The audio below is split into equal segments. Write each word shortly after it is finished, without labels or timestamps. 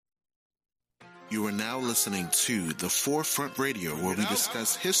You are now listening to The Forefront Radio, where we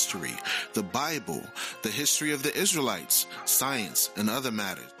discuss history, the Bible, the history of the Israelites, science, and other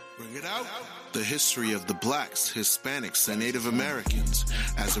matters. Bring it out. The history of the blacks, Hispanics, and Native Americans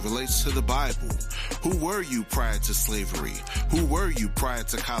as it relates to the Bible. Who were you prior to slavery? Who were you prior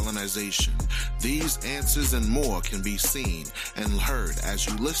to colonization? These answers and more can be seen and heard as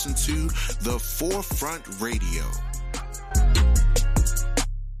you listen to The Forefront Radio.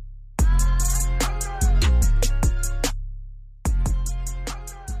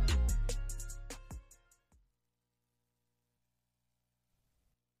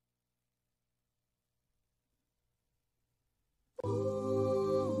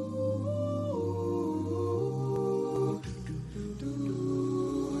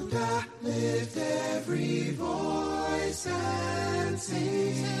 Lift every voice and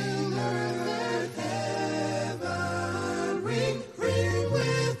sing, earth, heaven, ring, ring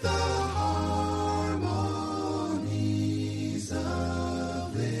with the harmonies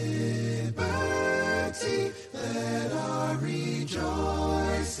of liberty. Let our rejoicing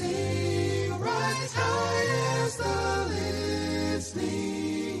rise high as the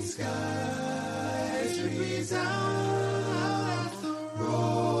listening skies resound.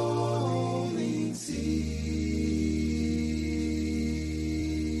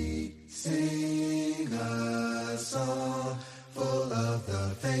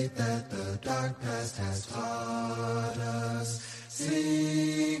 That the dark past has taught us.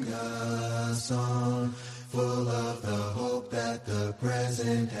 Sing a song full of the hope that the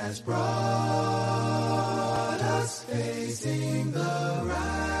present has brought us. Facing the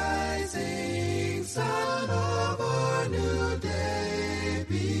rising sun of our new day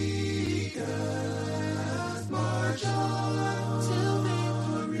begun. March on till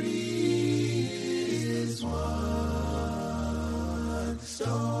victory is won.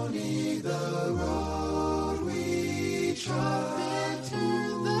 Stony the road we trod,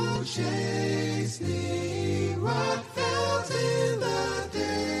 through the chastening rod, felt in the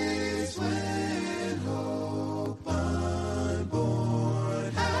days when hope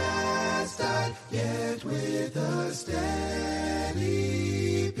unborn has died, yet with a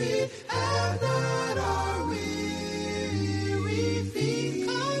steady beat have not our weary feet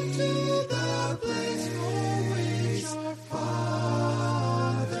come to the place for which our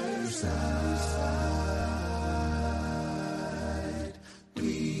Father side.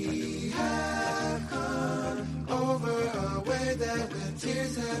 We have come over a way that with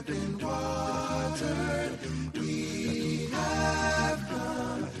tears have been watered. We have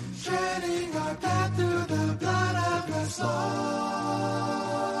come treading our path through the blood of the slaughter,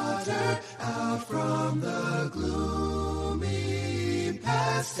 out from the gloomy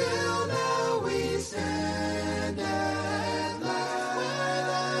past till now we stand at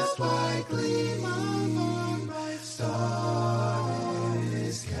last. White gleam on my star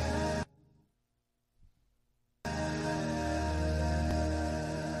is cast.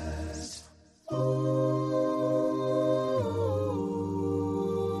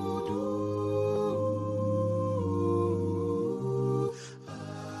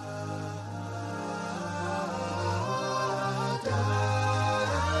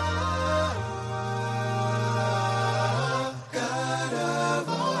 God of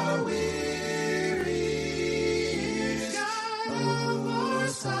our weary years, God of our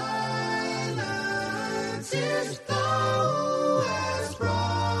silent tears, Thou who hast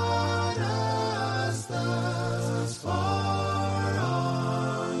brought us thus far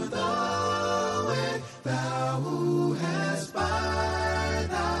on the way, Thou who hast by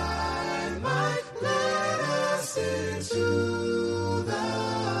Thy might led us into the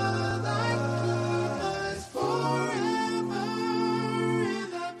light, keep us forever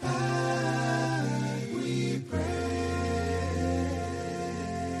in the path we pray.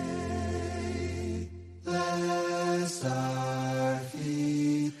 Lest our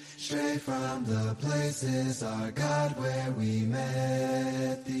feet stray from the places, our God, where we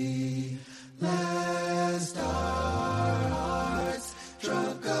met Thee. Lest our hearts,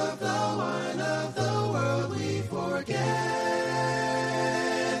 drunk of the wine of the world, we forget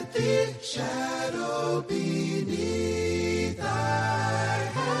Thee. Shadow beneath Thy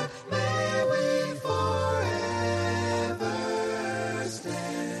hand, may we forever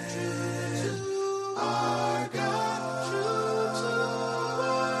stand. True to our God, true to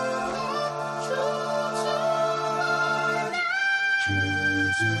our God, true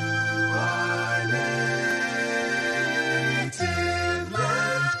to our native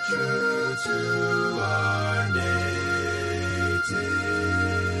land, true to our native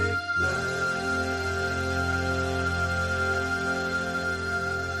land.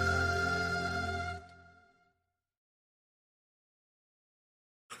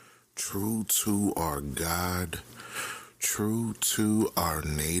 True to our God, true to our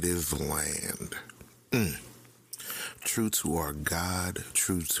native land. True to our God,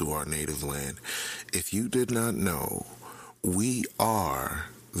 true to our native land. If you did not know, we are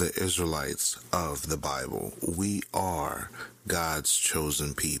the Israelites of the Bible. We are God's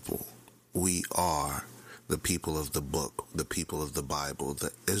chosen people. We are the people of the book, the people of the Bible,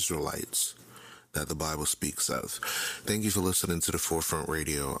 the Israelites that the Bible speaks of. Thank you for listening to the Forefront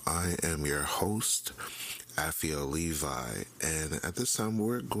Radio. I am your host, Afia Levi, and at this time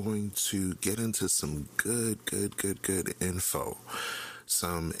we're going to get into some good info.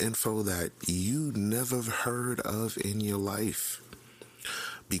 Some info that you never heard of in your life.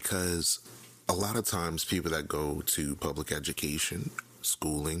 Because a lot of times people that go to public education,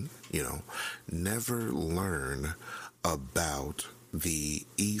 schooling, never learn about the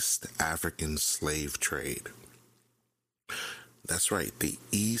East African slave trade. That's right, the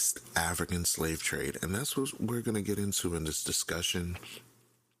East African slave trade. And that's what we're going to get into in this discussion.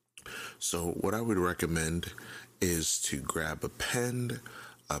 So what I would recommend is to grab a pen,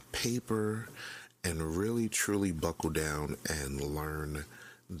 a paper, and really truly buckle down and learn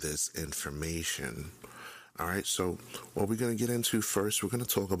this information. All right, so what we're going to get into first, we're going to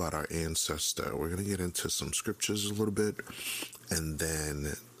talk about our ancestor. We're going to get into some scriptures a little bit, and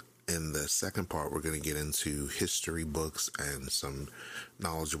then in the second part, we're going to get into history books and some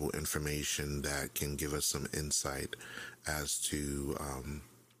knowledgeable information that can give us some insight as to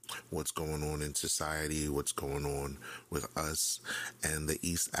what's going on in society, what's going on with us, and the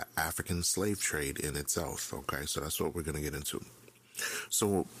East African slave trade in itself. Okay, so that's what we're going to get into.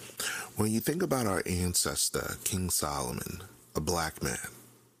 So when you think about our ancestor, King Solomon, a black man,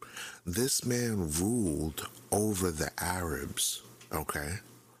 this man ruled over the Arabs, okay?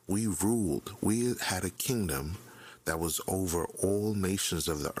 We ruled. We had a kingdom that was over all nations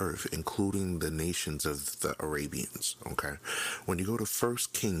of the earth, including the nations of the Arabians, okay? When you go to 1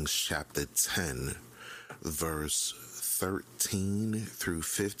 Kings chapter 10, verse 13 through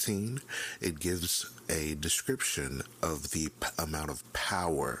 15, it gives a description of the amount of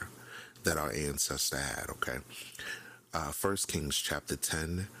power that our ancestor had, okay? 1 Kings chapter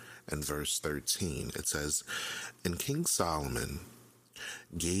 10 and verse 13, it says, "And King Solomon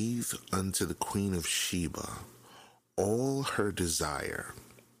gave unto the queen of Sheba all her desire,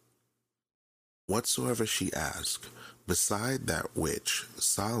 whatsoever she asked, beside that which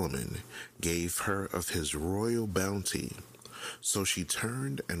Solomon gave her of his royal bounty. So she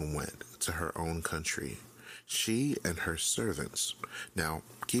turned and went to her own country, she and her servants." Now,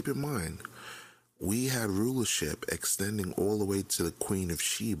 keep in mind, we had rulership extending all the way to the Queen of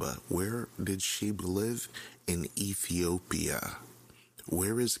Sheba. Where did Sheba live? In Ethiopia.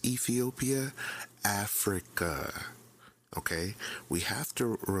 Where is Ethiopia? Africa. Okay, we have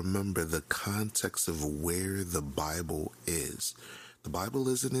to remember the context of where the Bible is. The Bible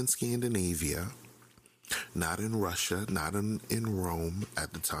isn't in Scandinavia, not in Russia, not in Rome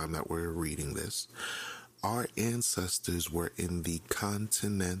at the time that we're reading this. Our ancestors were in the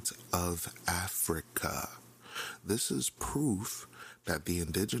continent of Africa. This is proof that the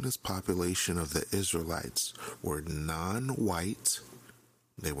indigenous population of the Israelites were non-white.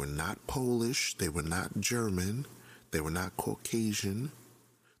 They were not Polish. They were not German. They were not Caucasian.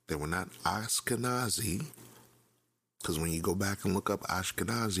 They were not Ashkenazi. Because when you go back and look up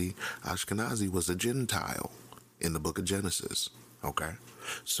Ashkenazi, Ashkenazi was a Gentile in the book of Genesis. Okay?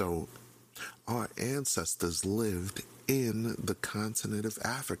 So our ancestors lived in the continent of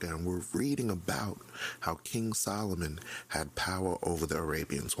Africa, and we're reading about how King Solomon had power over the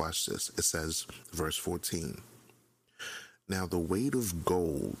Arabians. Watch this. It says, verse 14, "Now the weight of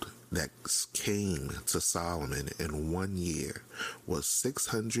gold that came to Solomon in 1 year was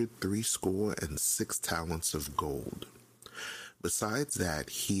 666 talents of gold. Besides that,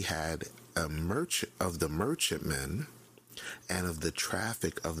 he had a merchant of the merchantmen, and of the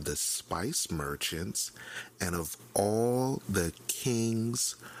traffic of the spice merchants, and of all the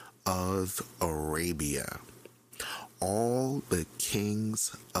kings of Arabia." All the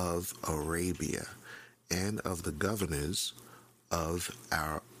kings of Arabia, and of the governors of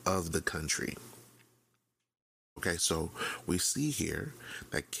the country. Okay, so we see here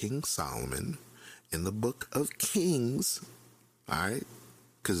that King Solomon in the book of Kings, all right,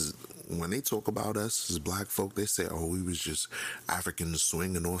 because when they talk about us as black folk, they say, oh, we was just Africans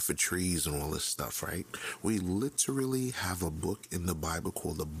swinging off of trees and all this stuff, right? We literally have a book in the Bible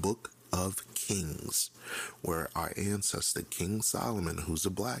called the Book of Kings, where our ancestor, King Solomon, who's a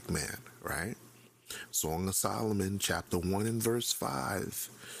black man, right? Song of Solomon, chapter 1 and verse 5.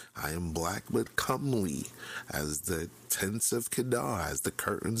 I am black but comely as the tents of Kedar, as the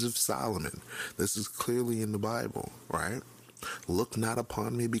curtains of Solomon. This is clearly in the Bible, right? Look not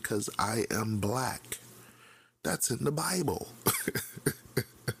upon me because I am black. That's in the Bible.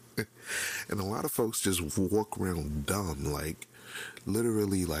 And a lot of folks just walk around dumb, like,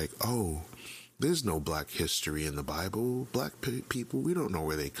 literally like, oh, there's no black history in the Bible. Black people, we don't know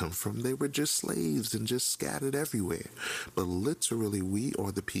where they come from. They were just slaves and just scattered everywhere. But literally, we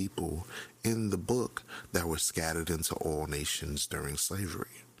are the people in the book that were scattered into all nations during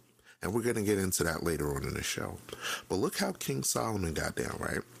slavery. And we're going to get into that later on in the show. But look how King Solomon got down,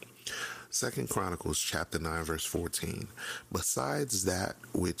 right? 2 Chronicles chapter 9 verse 14. Besides that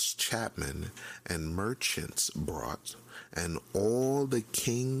which chapmen and merchants brought, and all the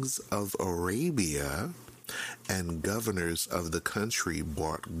kings of Arabia and governors of the country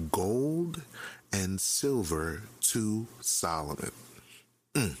brought gold and silver to Solomon.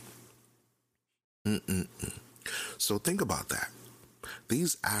 So think about that.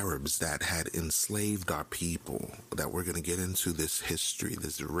 These Arabs that had enslaved our people, that we're going to get into this history,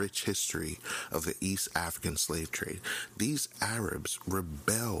 this rich history of the East African slave trade, these Arabs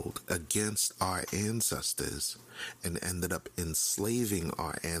rebelled against our ancestors and ended up enslaving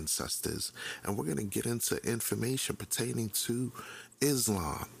our ancestors. And we're going to get into information pertaining to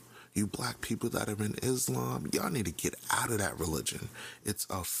Islam. You black people that are in Islam, y'all need to get out of that religion. It's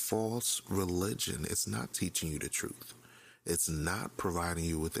a false religion. It's not teaching you the truth. It's not providing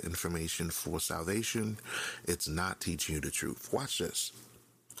you with the information for salvation. It's not teaching you the truth. Watch this.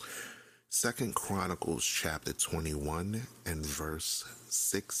 2 Chronicles chapter 21 and verse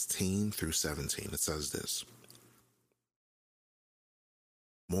 16 through 17. It says this.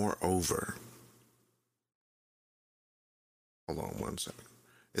 Moreover, hold on one second.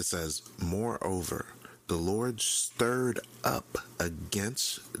 It says, moreover, the Lord stirred up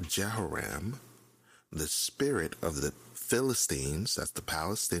against Jehoram the spirit of the Philistines, that's the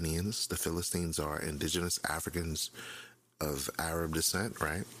Palestinians. The Philistines are indigenous Africans of Arab descent,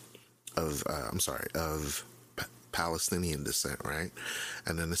 right? Of Palestinian descent, right?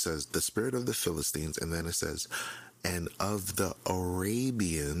 And then it says the spirit of the Philistines, and then it says, and of the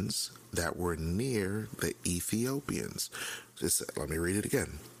Arabians that were near the Ethiopians. Let me read it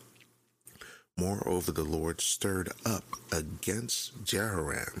again. Moreover, the Lord stirred up against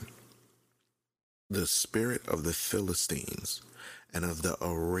Jehoram the spirit of the Philistines and of the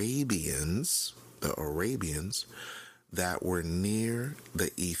Arabians that were near the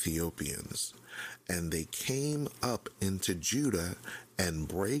Ethiopians. And they came up into Judah and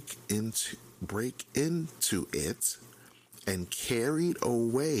break into it and carried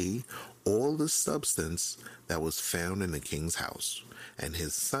away all the substance that was found in the king's house, and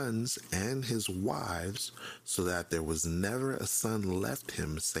his sons and his wives, so that there was never a son left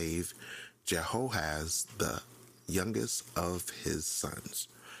him save Jehoahaz, the youngest of his sons.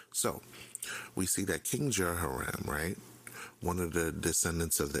 So we see that King Jehoram, right, one of the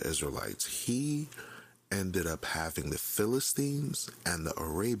descendants of the Israelites, he ended up having the Philistines and the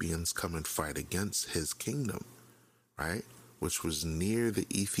Arabians come and fight against his kingdom, right, which was near the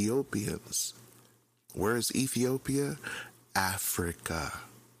Ethiopians. Where is Ethiopia? Africa.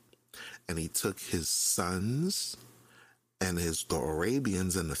 And he took his sons and the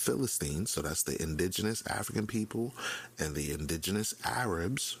Arabians and the Philistines, so that's the indigenous African people and the indigenous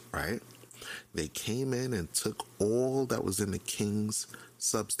Arabs, right? They came in and took all that was in the king's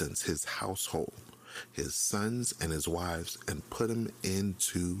substance, his household, his sons and his wives, and put them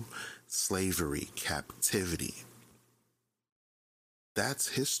into slavery, captivity. That's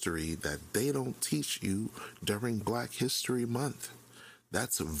history that they don't teach you during Black History Month.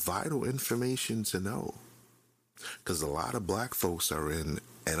 That's vital information to know. Because a lot of black folks are in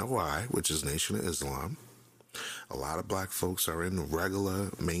NOI, which is Nation of Islam. A lot of black folks are in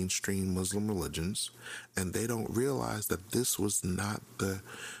regular mainstream Muslim religions, and they don't realize that this was not the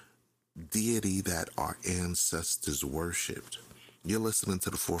deity that our ancestors worshipped. You're listening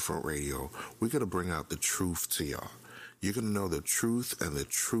to the Forefront Radio. We're going to bring out the truth to y'all. You're going to know the truth, and the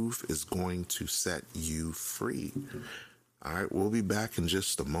truth is going to set you free. All right, we'll be back in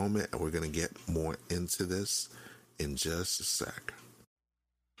just a moment, and we're going to get more into this in just a sec.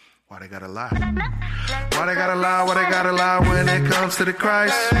 Why they gotta lie? Why they gotta lie? Why they gotta lie when it comes to the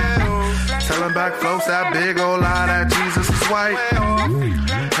Christ? Telling back folks that big old lie that Jesus is white.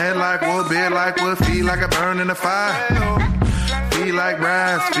 Head like wood, beard like wood, feet like a burn in the fire. Feet like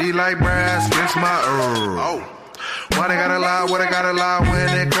brass, against my herb. Why they gotta lie? Why they gotta lie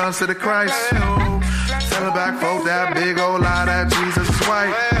when it comes to the Christ? Telling back folks that big old lie that Jesus is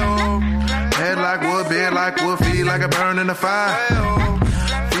white. head like wood, beard like wood, feet like a burn in the fire.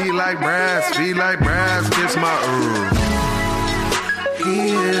 Feet like brass, kiss my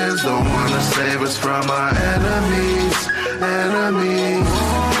He is the one to save us from our enemies.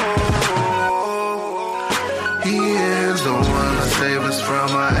 He is the one to save us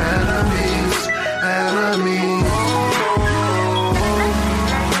from our enemies.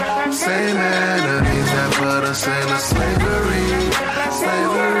 Same enemies that put us into slavery.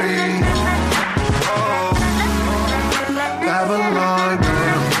 Babylon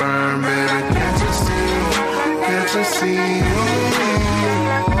gonna burn, baby, can't you see?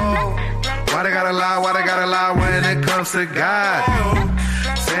 Why they gotta lie when it comes to God?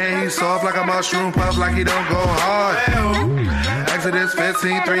 Saying he's soft like a mushroom, puff like he don't go hard. Exodus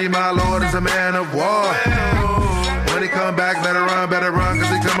 15:3, my Lord is a man of war. When he come back, better run, cause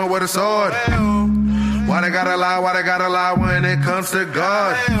he coming with a sword. Why they gotta lie when it comes to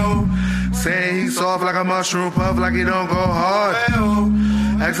God? Saying he's soft like a mushroom, puff like he don't go hard.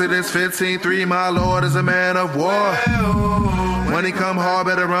 Exodus 15:3, my Lord is a man of war. When he come hard,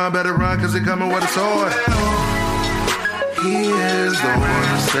 better run, cause he coming with a sword. He is the one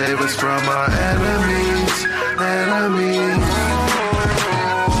to save us from our enemies.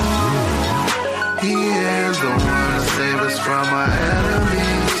 He is the one to save us from our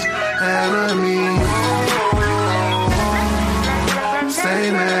enemies.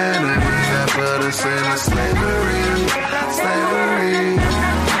 Same enemies that put us into slavery.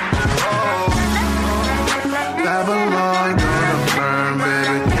 Babylon gonna burn,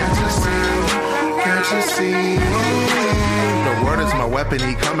 baby, can't you see? The word is my weapon,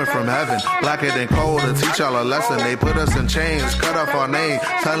 he coming from heaven. Blacker than coal to teach y'all a lesson. They put us in chains, cut off our name,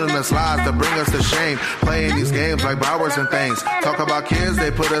 telling us lies to bring us to shame. Playing these games like Bowers and things. Talk about kids,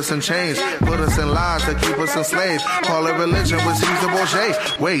 they put us in chains, put us in lies to keep us enslaved. Call it religion with Caesar Borgia.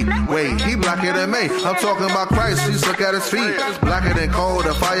 Wait, he blacker than me. I'm talking about Christ, just look at his feet. Blacker than coal,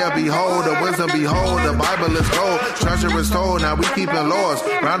 the fire behold, the wisdom behold, the Bible is gold, treasure is told, now we keeping laws.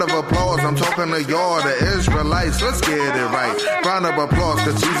 Round of applause, I'm talking to y'all, the Israelites, let's get it right. Round of applause,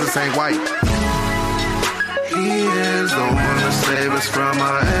 cause Jesus ain't white. He is the one to save us from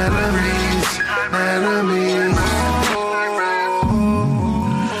our enemies.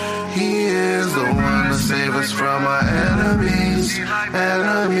 He is the one to save us from our enemies.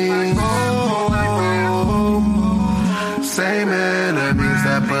 Same enemies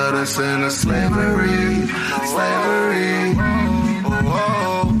that put us into slavery.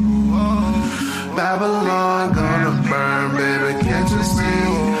 Babylon gonna burn, baby, can't you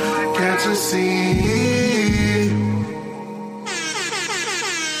see?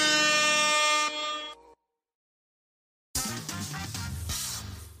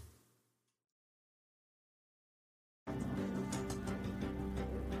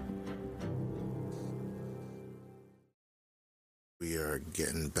 We are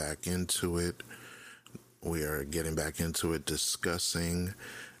getting back into it. Discussing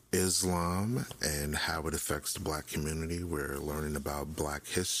Islam and how it affects the black community. We're learning about black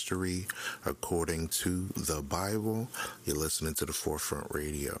history according to the Bible. You're listening to the Forefront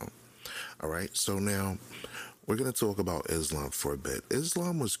Radio. All right, so now we're going to talk about Islam for a bit.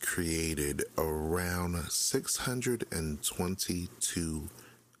 Islam was created around 622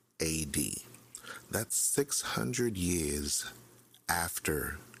 AD. That's 600 years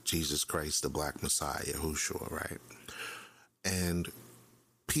after Jesus Christ, the Black Messiah, Yahushua, right? And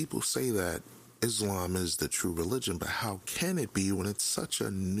people say that Islam is the true religion, but how can it be when it's such a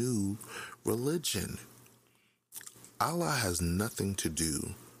new religion? Allah has nothing to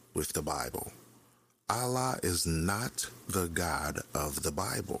do with the Bible. Allah is not the God of the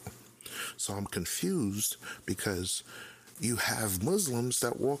Bible. So I'm confused because you have Muslims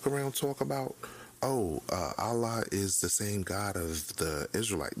that walk around talk about, Allah is the same God of the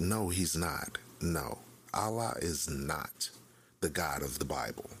Israelite. No, he's not. No, Allah is not the God of the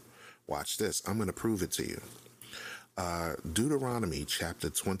Bible. Watch this. I'm going to prove it to you. Deuteronomy chapter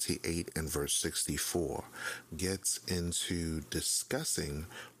 28 and verse 64 gets into discussing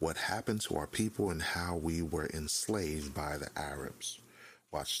what happened to our people and how we were enslaved by the Arabs.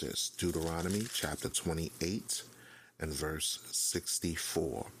 Watch this. Deuteronomy chapter 28 and verse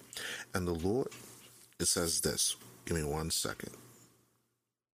 64. And the Lord, it says this. Give me 1 second.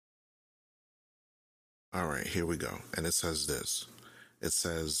 All right, here we go. And it says this. It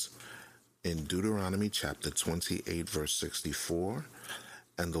says in Deuteronomy chapter 28, verse 64,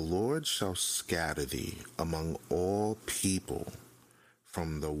 and the Lord shall scatter thee among all people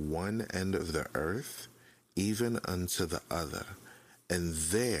from the one end of the earth even unto the other, and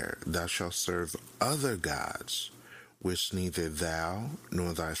there thou shalt serve other gods, which neither thou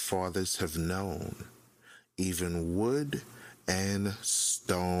nor thy fathers have known, even wood and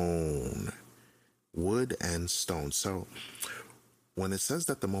stone. Wood and stone. So when it says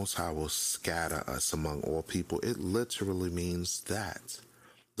that the Most High will scatter us among all people, it literally means that.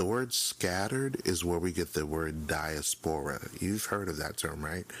 The word scattered is where we get the word diaspora. You've heard of that term,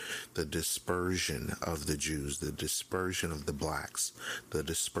 right? The dispersion of the Jews, the dispersion of the blacks, the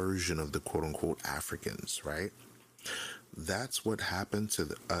dispersion of the quote-unquote Africans, right? That's what happened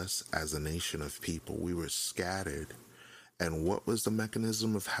to us as a nation of people. We were scattered. And what was the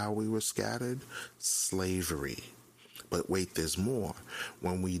mechanism of how we were scattered? Slavery. But wait, there's more.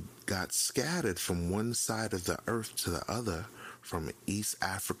 When we got scattered from one side of the earth to the other, from East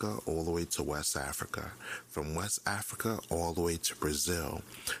Africa all the way to West Africa, from West Africa all the way to Brazil,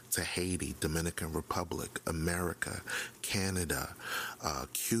 to Haiti, Dominican Republic, America, Canada,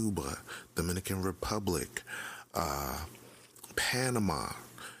 Cuba, Dominican Republic, Panama,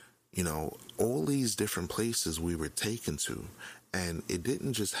 all these different places we were taken to. And it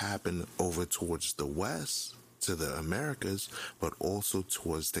didn't just happen over towards the West, to the Americas, but also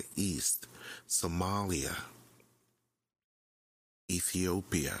towards the East, Somalia,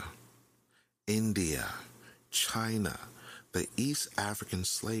 Ethiopia, India, China. The East African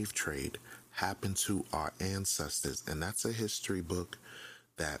slave trade happened to our ancestors, and that's a history book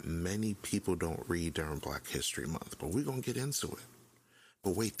that many people don't read during Black History Month, but we're going to get into it.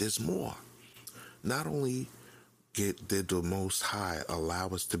 But wait, there's more. Not only did the Most High allow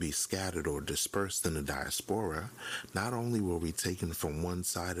us to be scattered or dispersed in the diaspora, not only were we taken from one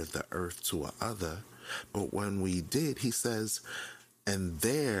side of the earth to another, but when we did, he says, and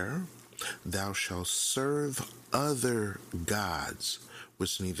there thou shalt serve other gods,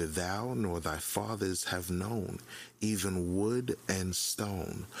 which neither thou nor thy fathers have known, even wood and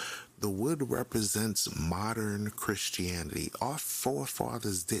stone. The wood represents modern Christianity. Our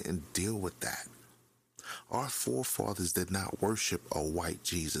forefathers didn't deal with that. Our forefathers did not worship a white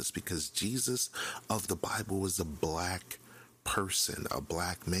Jesus, because Jesus of the Bible was a black person, a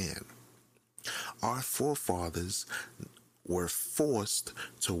black man. Our forefathers were forced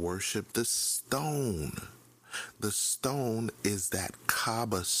to worship the stone. The stone is that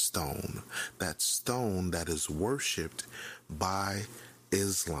Kaaba stone, that stone that is worshipped by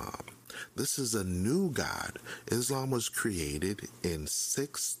Islam. This is a new God. Islam was created in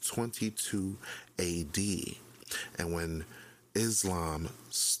 622 AD. And when Islam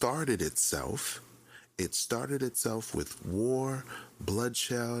started itself with war,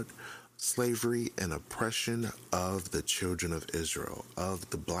 bloodshed, slavery, and oppression of the children of Israel, of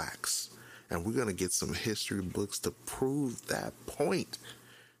the blacks. And we're going to get some history books to prove that point.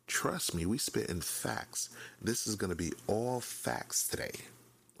 Trust me, we spit in facts. This is going to be all facts today.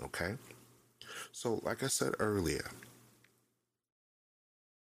 Okay? So, like I said earlier,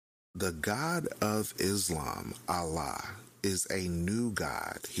 the God of Islam, Allah, is a new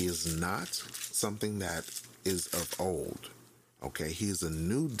God. He is not something that is of old. Okay? He is a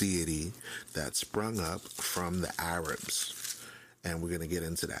new deity that sprung up from the Arabs. And we're going to get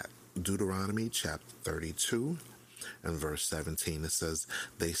into that. Deuteronomy chapter 32 and verse 17, it says,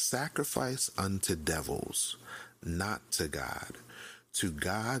 they sacrifice unto devils, not to God, to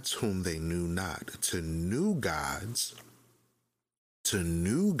gods whom they knew not, to new gods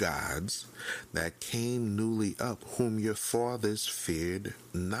that came newly up, whom your fathers feared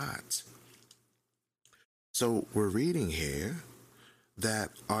not. So we're reading here that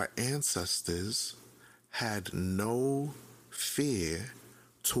our ancestors had no fear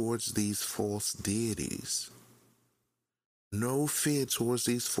towards these false deities. No fear towards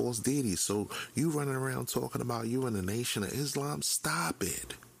these false deities. So you running around talking about you in the Nation of Islam? Stop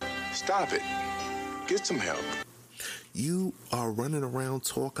it. Stop it. Get some help. You are running around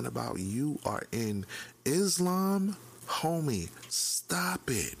talking about you are in Islam? Homie, stop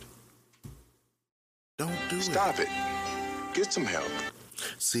it. Don't do it. Stop it. Get some help.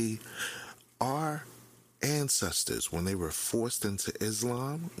 See, our ancestors, when they were forced into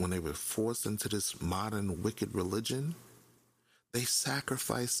Islam, when they were forced into this modern wicked religion, they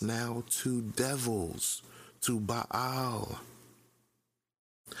sacrifice now to devils, to Baal.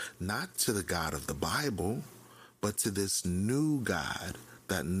 Not to the God of the Bible, but to this new God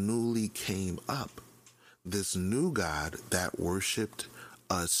that newly came up. This new God that worshipped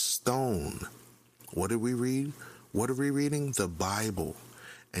a stone. What did we read? What are we reading? The Bible.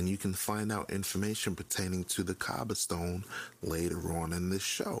 And you can find out information pertaining to the Kaaba stone later on in this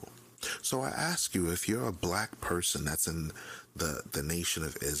show. So I ask you, if you're a black person that's in the Nation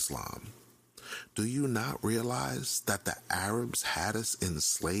of Islam, Do you not realize that the Arabs had us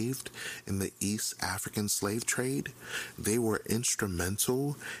enslaved in the East African slave trade? They were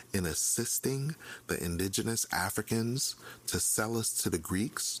instrumental in assisting the indigenous Africans to sell us to the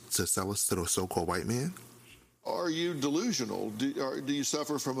Greeks, to sell us to the so-called white man. Are you delusional? Do you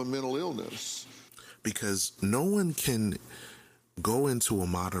suffer from a mental illness? Because no one can go into a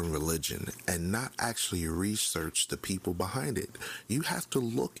modern religion and not actually research the people behind it. You have to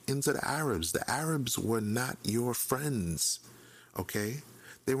look into the Arabs. The Arabs were not your friends, okay?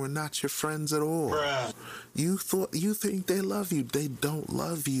 They were not your friends at all. Bruh. You think they love you. They don't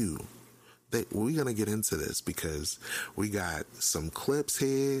love you. We're going to get into this because we got some clips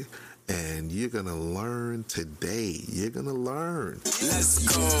here and you're going to learn today. You're going to learn. Let's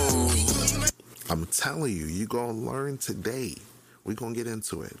go. I'm telling you, you're going to learn today. We're going to get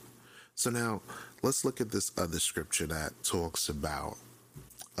into it. So now, let's look at this other scripture that talks about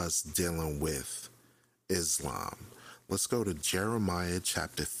us dealing with Islam. Let's go to Jeremiah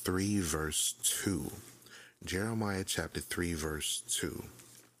chapter 3, verse 2. Jeremiah chapter 3, verse 2.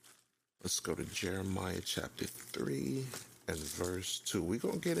 Let's go to Jeremiah chapter 3 and verse 2. We're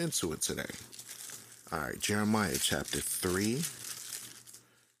going to get into it today. All right, Jeremiah chapter 3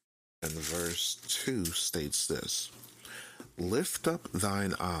 and verse 2 states this. Lift up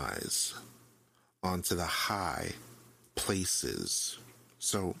thine eyes onto the high places.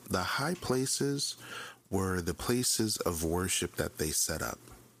 So the high places were the places of worship that they set up,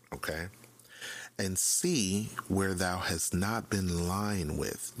 okay? And see where thou hast not been lying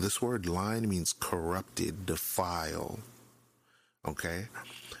with. This word lying means corrupted, defile, okay?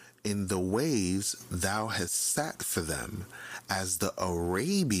 In the ways thou hast sat for them as the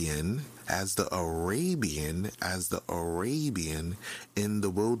Arabian in the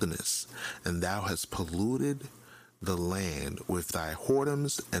wilderness, and thou hast polluted the land with thy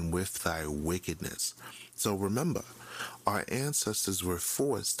whoredoms and with thy wickedness. So remember, our ancestors were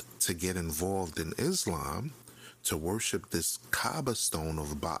forced to get involved in Islam to worship this Kaaba stone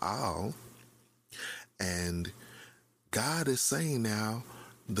of Baal, and God is saying now,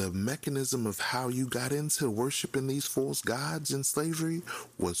 the mechanism of how you got into worshiping these false gods in slavery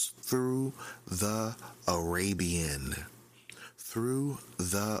was through the Arabian. Through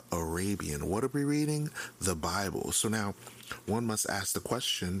the Arabian. What are we reading? The Bible. So now, one must ask the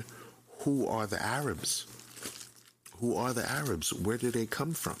question, who are the Arabs? Who are the Arabs? Where did they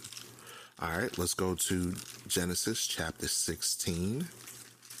come from? All right, let's go to Genesis chapter 16.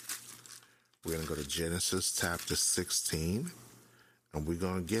 We're going to go to Genesis chapter 16. And we're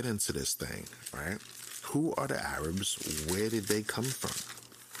going to get into this thing, right? Who are the Arabs? Where did they come from?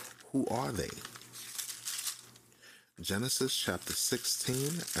 Who are they? Genesis chapter 16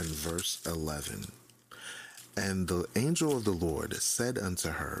 and verse 11. And the angel of the Lord said unto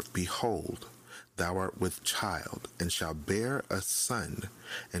her, Behold, thou art with child, and shalt bear a son,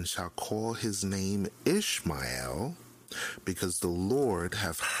 and shalt call his name Ishmael, because the Lord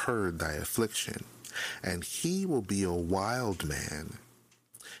hath heard thy affliction. And he will be a wild man.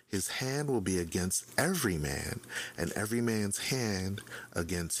 His hand will be against every man, and every man's hand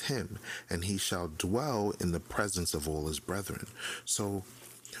against him, and he shall dwell in the presence of all his brethren. So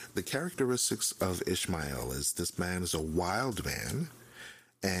the characteristics of Ishmael is this man is a wild man,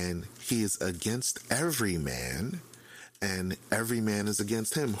 and he is against every man, and every man is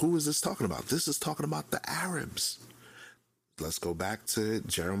against him. Who is this talking about? This is talking about the Arabs. Let's go back to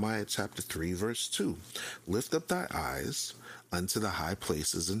Jeremiah chapter 3, verse 2. Lift up thy eyes unto the high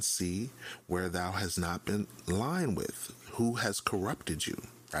places and see where thou hast not been lying with, who has corrupted you,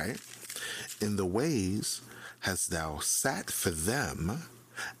 right? In the ways hast thou sat for them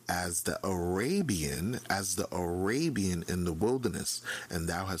as the Arabian in the wilderness, and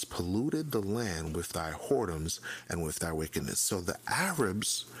thou hast polluted the land with thy whoredoms and with thy wickedness. So the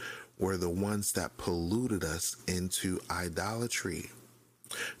Arabs were the ones that polluted us into idolatry,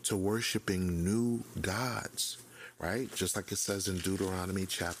 to worshiping new gods, right? Just like it says in Deuteronomy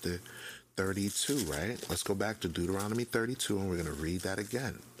chapter 32, right? Let's go back to Deuteronomy 32 and we're going to read that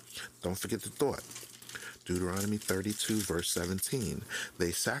again. Don't forget the thought. Deuteronomy 32, verse 17.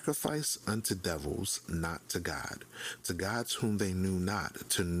 They sacrifice unto devils, not to God, to gods whom they knew not,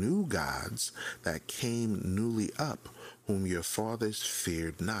 to new gods that came newly up, whom your fathers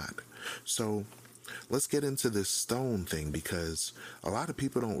feared not. So let's get into this stone thing, because a lot of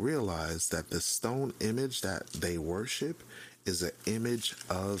people don't realize that the stone image that they worship is an image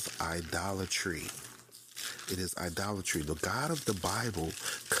of idolatry. It is idolatry. The God of the Bible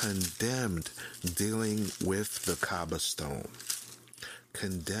condemned dealing with the Kaaba stone,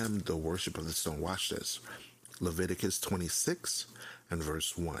 condemned the worship of the stone. Watch this. Leviticus 26 and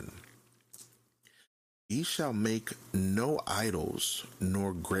verse 1. Ye shall make no idols,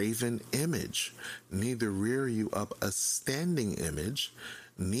 nor graven image, neither rear you up a standing image,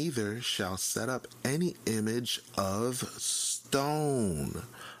 neither shall set up any image of stone,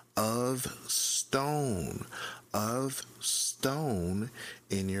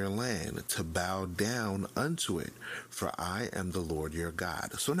 in your land, to bow down unto it, for I am the Lord your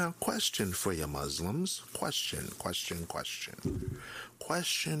God. So now, question for you Muslims. Question.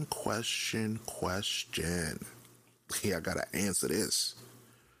 Yeah, I gotta answer this.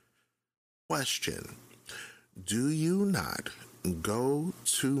 Question. Do you not go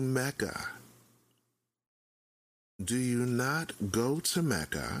to Mecca? Do you not go to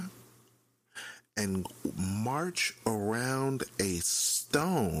Mecca and march around a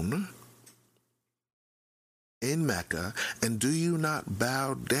stone in Mecca, and do you not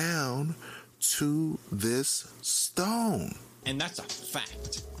bow down to this stone? And that's a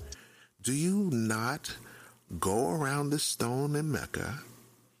fact. Do you not go around the stone in Mecca,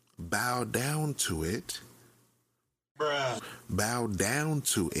 bow down to it,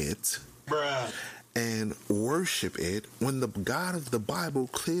 and worship it, when the God of the Bible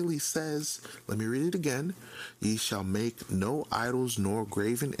clearly says, let me read it again, ye shall make no idols nor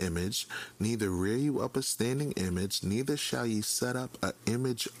graven image, neither rear you up a standing image, neither shall ye set up an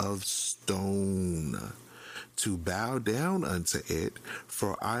image of stone to bow down unto it,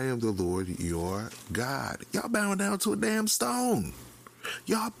 for I am the Lord your God. Y'all bowing down to a damn stone.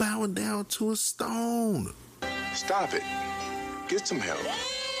 Y'all bowing down to a stone. Stop it. Get some help.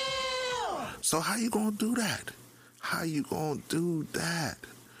 So how you gonna do that? How you gonna do that?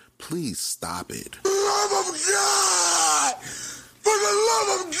 Please stop it. For the love of God! For the love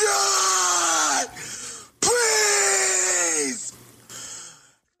of God! Please!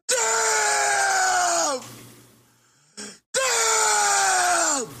 Damn!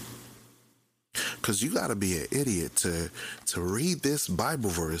 Because you got to be an idiot to read this Bible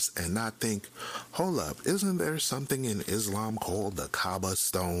verse and not think, hold up, isn't there something in Islam called the Kaaba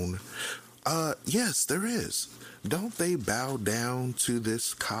stone? Yes, there is. Don't they bow down to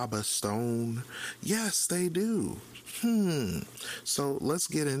this Kaaba stone? Yes, they do. So let's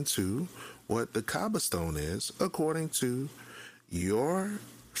get into what the Kaaba stone is according to your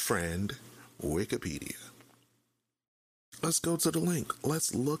friend Wikipedia. Let's go to the link.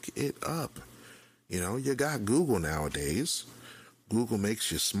 Let's look it up. You know, you got Google nowadays. Google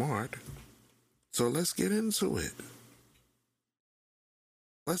makes you smart. So let's get into it.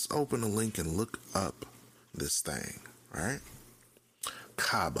 Let's open a link and look up this thing, right?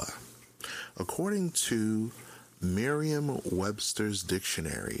 Kaaba. According to Merriam-Webster's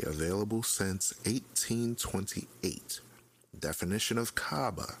dictionary, available since 1828, definition of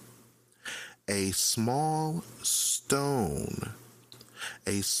Kaaba: a small stone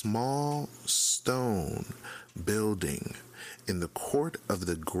building in the court of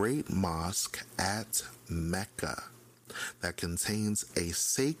the Great Mosque at Mecca that contains a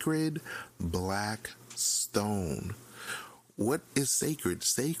sacred black stone. What is sacred?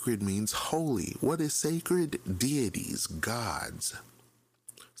 Sacred means holy. What is sacred? Deities, gods.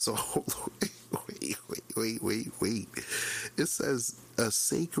 So, wait. It says a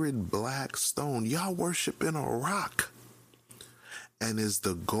sacred black stone. Y'all worshiping a rock. And is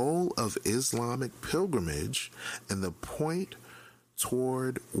the goal of Islamic pilgrimage and the point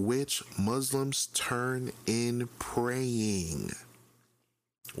toward which Muslims turn in praying.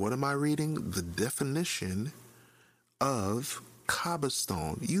 What am I reading? The definition of Kaaba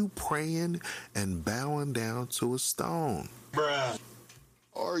stone. You praying and bowing down to a stone. Bruh.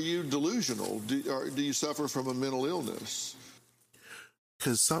 Are you delusional? Do you suffer from a mental illness?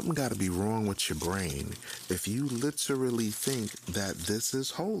 Because something got to be wrong with your brain if you literally think that this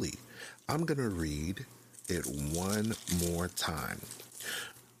is holy. I'm going to read it one more time.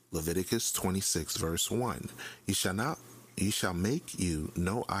 Leviticus 26, verse 1. Ye shall make you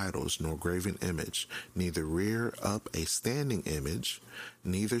no idols nor graven image, neither rear up a standing image,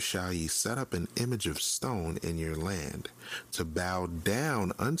 neither shall ye set up an image of stone in your land, to bow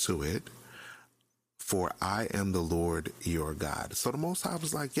down unto it, for I am the Lord your God. So the Most High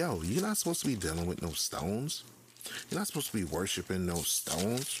was like, yo, you're not supposed to be dealing with no stones. You're not supposed to be worshiping no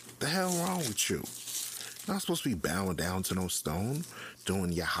stones. The hell wrong with you? You're not supposed to be bowing down to no stone,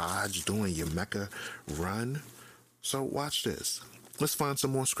 doing your Hajj, doing your Mecca run. So watch this. Let's find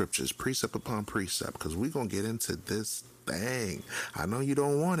some more scriptures, precept upon precept, because we're going to get into this thing. I know you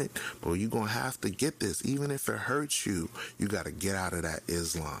don't want it, but you're going to have to get this. Even if it hurts you, you got to get out of that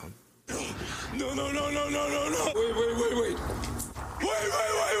Islam. No. Wait.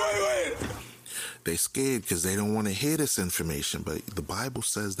 They scared because they don't want to hear this information. But the Bible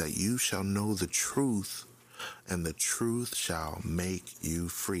says that you shall know the truth, and the truth shall make you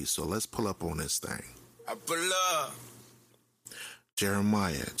free. So let's pull up on this thing. I pull up.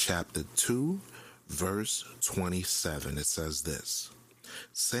 Jeremiah chapter 2, verse 27. It says this,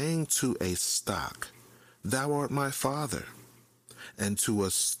 saying to a stock, thou art my father, and to a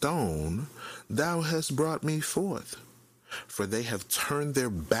stone, thou hast brought me forth. For they have turned their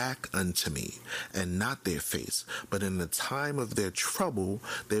back unto me, and not their face. But in the time of their trouble,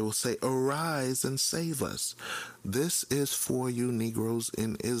 they will say, arise and save us. This is for you Negroes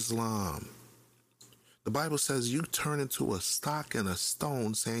in Islam. The Bible says you turn into a stock and a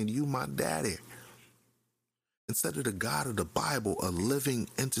stone, saying, you my daddy. Instead of the God of the Bible, a living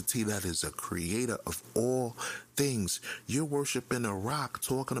entity that is a creator of all things, you're worshiping a rock,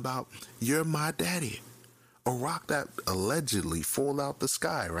 talking about, you're my daddy. A rock that allegedly fall out the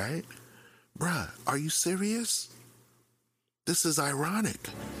sky, right? Bruh, are you serious? This is ironic.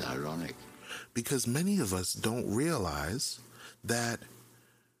 It's ironic. Because many of us don't realize that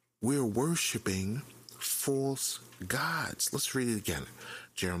we're worshiping false gods. Let's read it again.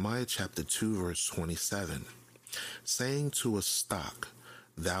 Jeremiah chapter 2, verse 27. Saying to a stock,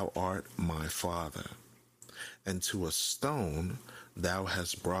 thou art my father, and to a stone, thou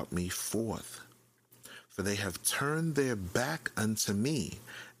hast brought me forth. For they have turned their back unto me,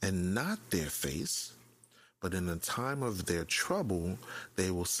 and not their face. But in the time of their trouble,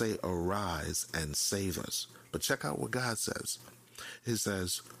 they will say, arise and save us. But check out what God says. He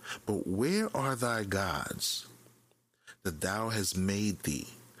says, but where are thy gods that thou hast made thee?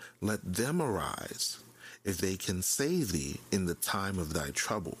 Let them arise, if they can save thee in the time of thy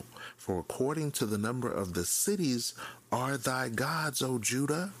trouble. For according to the number of the cities are thy gods, O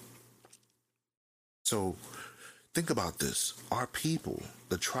Judah. So think about this. Our people,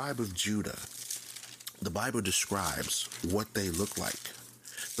 the tribe of Judah, the Bible describes what they look like.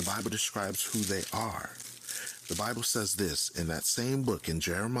 The Bible describes who they are. The Bible says this in that same book in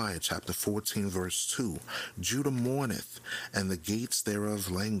Jeremiah chapter 14 verse 2. Judah mourneth, and the gates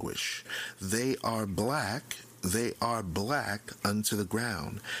thereof languish. They are black unto the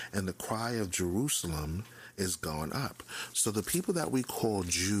ground, and the cry of Jerusalem is gone up. So the people that we call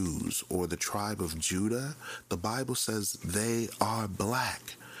Jews, or the tribe of Judah, the Bible says they are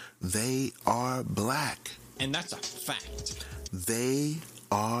black. They are black. And that's a fact. They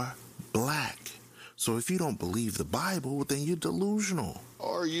are black. So if you don't believe the Bible, then you're delusional.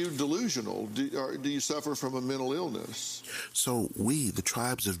 Are you delusional? Do you suffer from a mental illness? So we, the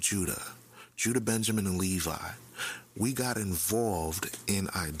tribes of Judah, Benjamin, and Levi, we got involved in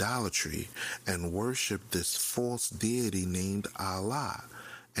idolatry and worshiped this false deity named Allah.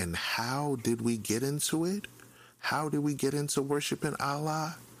 And how did we get into it? How did we get into worshiping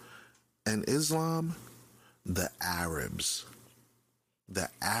Allah and Islam? The Arabs. The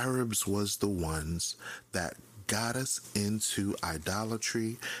Arabs was the ones that got us into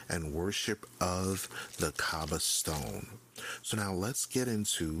idolatry and worship of the Kaaba stone. So now let's get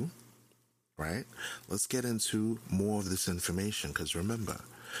into more of this information, because remember,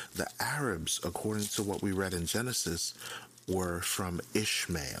 the Arabs, according to what we read in Genesis, were from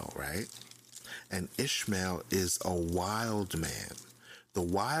Ishmael, right? And Ishmael is a wild man. The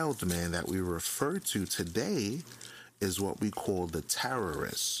wild man that we refer to today is what we call the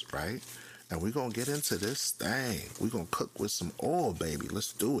terrorists, right? And we're going to get into this thing. We're going to cook with some oil, baby.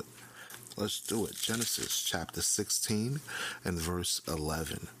 Let's do it. Let's do it. Genesis chapter 16 and verse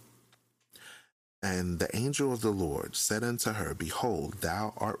 11. And the angel of the Lord said unto her, behold,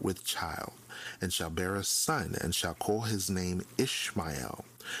 thou art with child, and shalt bear a son, and shalt call his name Ishmael,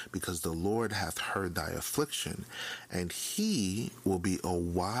 because the Lord hath heard thy affliction, and he will be a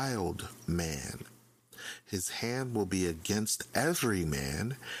wild man. His hand will be against every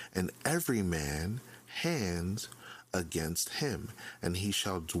man, and every man hand against him, and he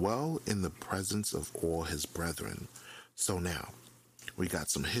shall dwell in the presence of all his brethren. So now, we got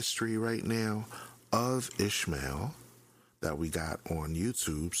some history right now of Ishmael that we got on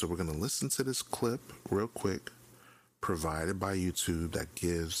YouTube. So we're going to listen to this clip real quick, provided by YouTube, that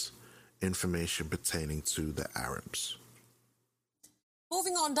gives information pertaining to the Arabs.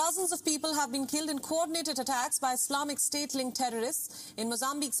 Moving on, dozens of people have been killed in coordinated attacks by Islamic State-linked terrorists in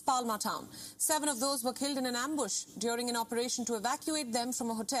Mozambique's Palma town. 7 of those were killed in an ambush during an operation to evacuate them from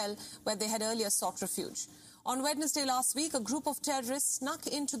a hotel where they had earlier sought refuge. On Wednesday last week, a group of terrorists snuck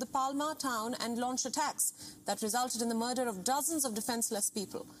into the Palma town and launched attacks that resulted in the murder of dozens of defenseless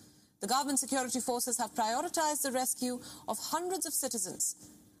people. The government security forces have prioritized the rescue of hundreds of citizens.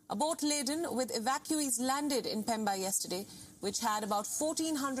 A boat laden with evacuees landed in Pemba yesterday, which had about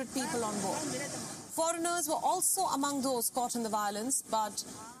 1,400 people on board. Foreigners were also among those caught in the violence, but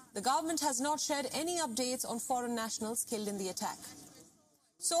the government has not shared any updates on foreign nationals killed in the attack.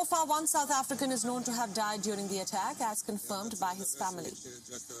 So far, one South African is known to have died during the attack, as confirmed by his family.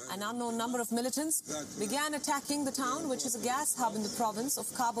 An unknown number of militants began attacking the town, which is a gas hub in the province of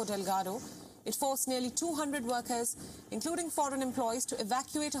Cabo Delgado. It forced nearly 200 workers, including foreign employees, to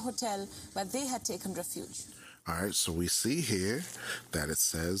evacuate a hotel where they had taken refuge. All right, so we see here that it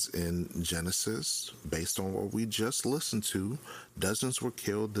says in Genesis, based on what we just listened to, dozens were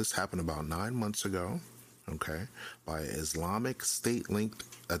killed. This happened about 9 months ago, okay, by an Islamic State-linked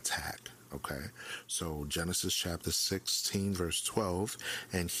attack, okay? So Genesis chapter 16, verse 12,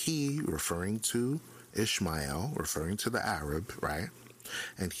 and he, referring to Ishmael, referring to the Arab, right?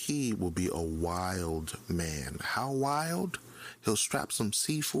 And he will be a wild man. How wild? He'll strap some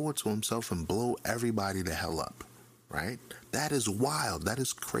C4 to himself and blow everybody the hell up, right? That is wild. That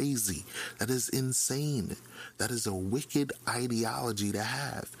is crazy. That is insane. That is a wicked ideology to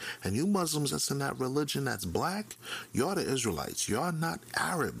have. And you Muslims that's in that religion that's black, you're the Israelites. You're not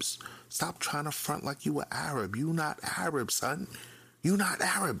Arabs. Stop trying to front like you were Arab. You not Arab, son. You not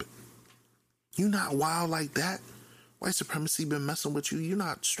Arab. You not wild like that. White supremacy been messing with you. You're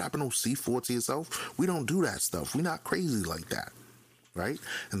not strapping no C4 to yourself. We don't do that stuff. We're not crazy like that, right?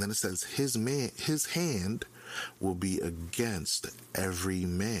 And then it says his hand will be against every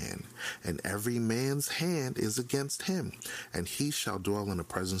man, and every man's hand is against him, and he shall dwell in the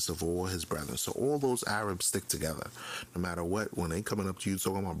presence of all his brethren. So all those Arabs stick together, no matter what. When they coming up to you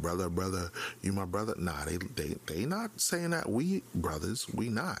talking about brother, you my brother. Nah, they not saying that. We brothers, we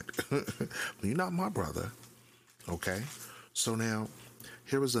not. You're not my brother. Okay, so now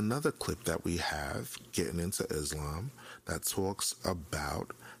here is another clip that we have getting into Islam that talks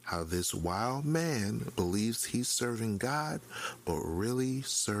about how this wild man believes he's serving God, but really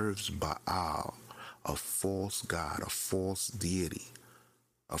serves Baal, a false god, a false deity,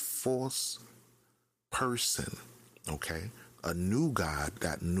 a false person, okay, a new god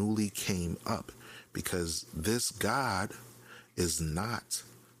that newly came up, because this God is not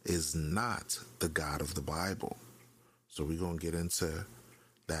the God of the Bible. So we're going to get into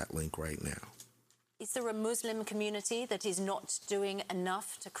that link right now. Is there a Muslim community that is not doing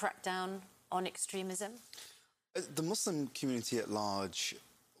enough to crack down on extremism? The Muslim community at large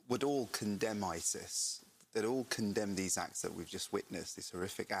would all condemn ISIS. They'd all condemn these acts that we've just witnessed, these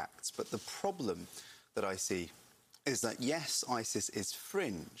horrific acts. But the problem that I see is that, yes, ISIS is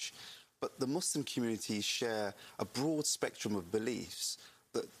fringe, but the Muslim communities share a broad spectrum of beliefs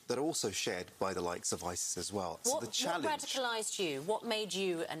that are also shared by the likes of ISIS as well. What radicalised you? What made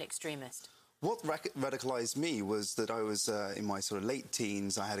you an extremist? What radicalised me was that I was in my sort of late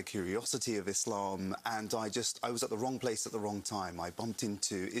teens. I had a curiosity of Islam, and I was at the wrong place at the wrong time. I bumped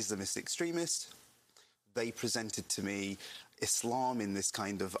into Islamist extremists. They presented to me Islam in this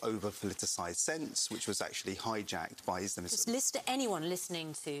kind of over-politicised sense, which was actually hijacked by Islamism. Just anyone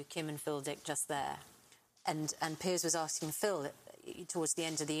listening to Kim and Phil Dick just there, and Piers was asking Phil towards the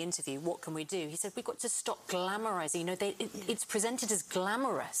end of the interview, what can we do? He said, we've got to stop glamorising. You know, it's presented as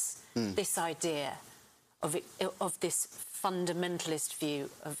glamorous, this idea of this fundamentalist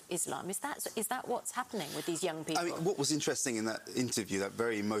view of Islam. Is that what's happening with these young people? I mean, what was interesting in that interview, that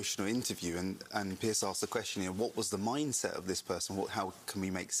very emotional interview, and Piers asked the question, what was the mindset of this person? How can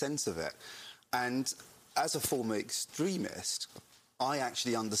we make sense of it? And as a former extremist, I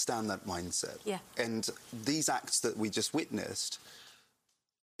actually understand that mindset. Yeah. And these acts that we just witnessed,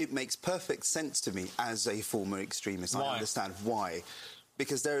 it makes perfect sense to me as a former extremist. Why? I understand why.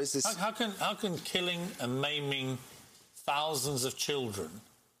 Because there is this... How can killing and maiming thousands of children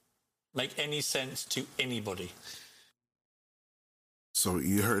make any sense to anybody? So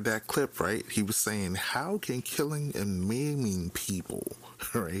you heard that clip, right? He was saying, how can killing and maiming people,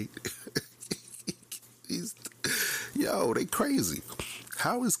 right? They crazy.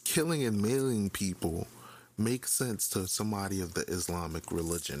 How is killing and maiming people make sense to somebody of the Islamic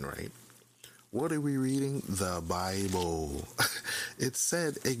religion, right? What are we reading? The Bible. It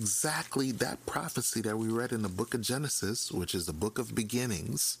said exactly that prophecy that we read in the book of Genesis, which is the book of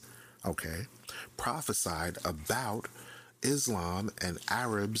beginnings, okay, prophesied about Islam and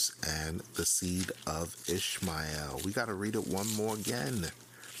Arabs and the seed of Ishmael. We got to read it one more again,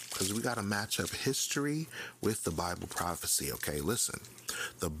 because we got to match up history with the Bible prophecy, okay? Listen,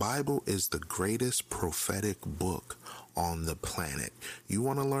 the Bible is the greatest prophetic book on the planet. You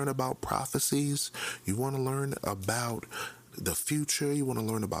want to learn about prophecies? You want to learn about the future? You want to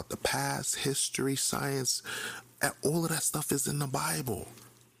learn about the past, history, science? All of that stuff is in the Bible.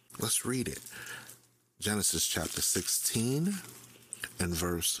 Let's read it. Genesis chapter 16 and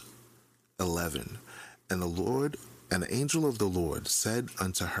verse 11. And the angel of the Lord said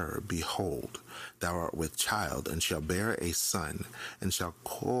unto her, Behold, thou art with child, and shalt bear a son, and shalt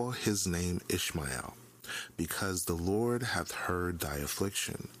call his name Ishmael, because the Lord hath heard thy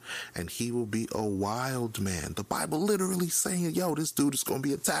affliction, and he will be a wild man. The Bible literally saying, yo, this dude is going to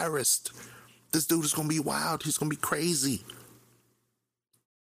be a terrorist. This dude is going to be wild. He's going to be crazy.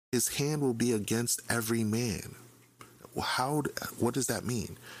 His hand will be against every man. What does that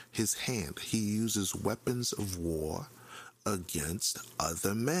mean? His hand. He uses weapons of war against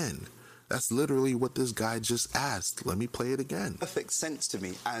other men. That's literally what this guy just asked. Let me play it again. Perfect sense to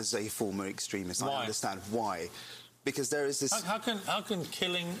me as a former extremist. Why? I understand why. Because there is this... How can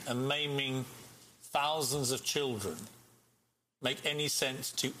killing and maiming thousands of children make any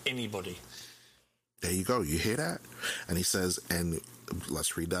sense to anybody? There you go. You hear that? And he says, and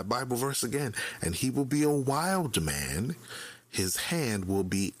let's read that Bible verse again. And he will be a wild man. His hand will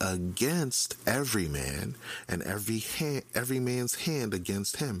be against every man, and every man's hand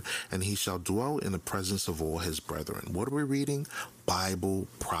against him. And he shall dwell in the presence of all his brethren. What are we reading? Bible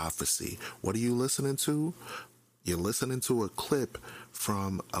prophecy. What are you listening to? You're listening to a clip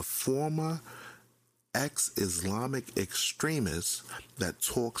from a former ex-Islamic extremist that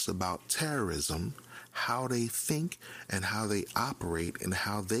talks about terrorism, how they think and how they operate, and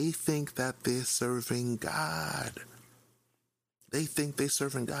how they think that they're serving God. They think they're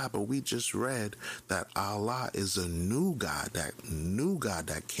serving God, but we just read that Allah is a new God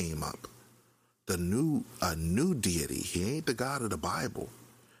that came up. A new deity. He ain't the God of the Bible.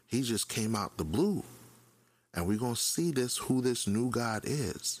 He just came out the blue. And we're going to see who this new God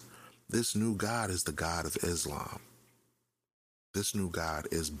is. This new God is the God of Islam. This new God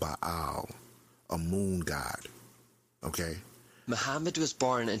is Baal, a moon god. Okay? Muhammad was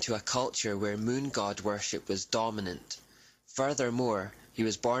born into a culture where moon god worship was dominant. Furthermore, he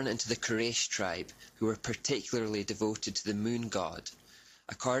was born into the Quraysh tribe, who were particularly devoted to the moon god.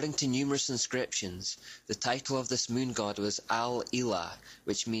 According to numerous inscriptions, the title of this moon god was Al-Ilah,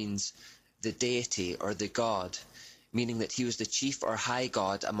 which means the deity or the god, meaning that he was the chief or high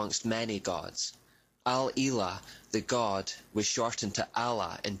god amongst many gods. Al-Ilah, the god, was shortened to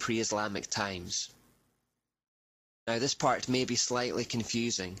Allah in pre-Islamic times. Now this part may be slightly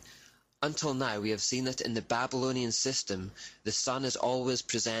confusing. Until now, we have seen that in the Babylonian system, the sun is always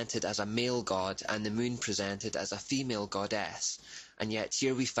presented as a male god and the moon presented as a female goddess, and yet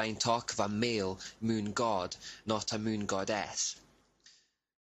here we find talk of a male moon god, not a moon goddess.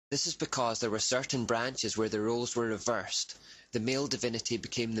 This is because there were certain branches where the roles were reversed. The male divinity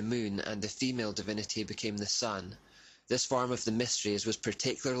became the moon and the female divinity became the sun. This form of the mysteries was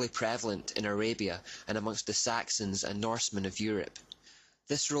particularly prevalent in Arabia and amongst the Saxons and Norsemen of Europe.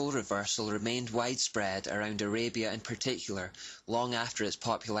 This role reversal remained widespread around Arabia in particular, long after its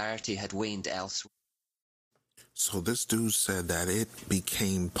popularity had waned elsewhere. So this dude said that it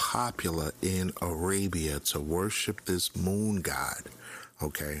became popular in Arabia to worship this moon god.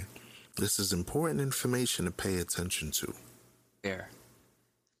 Okay? This is important information to pay attention to.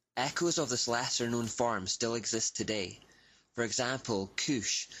 Echoes of this lesser-known form still exist today. For example,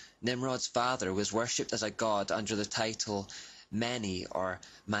 Cush, Nimrod's father, was worshipped as a god under the title Meni or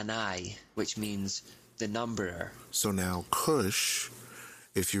Manai, which means the numberer. So now Cush,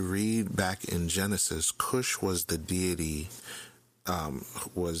 if you read back in Genesis, Cush was the deity,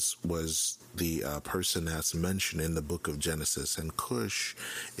 was the person that's mentioned in the book of Genesis, and Cush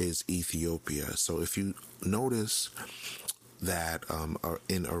is Ethiopia. So if you notice that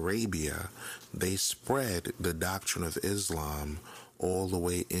in Arabia, they spread the doctrine of Islam all the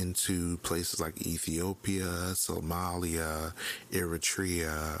way into places like Ethiopia, Somalia,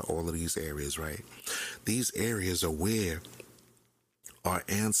 Eritrea, all of these areas, right? These areas are where our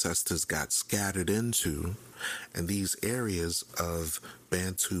ancestors got scattered into, and these areas of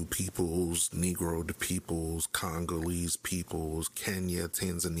Bantu peoples, Negro peoples, Congolese peoples, Kenya,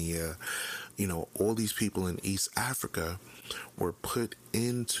 Tanzania, all these people in East Africa were put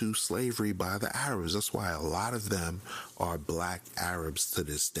into slavery by the Arabs. That's why a lot of them are black Arabs to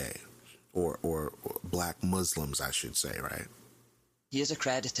this day, or black Muslims, I should say, right? He is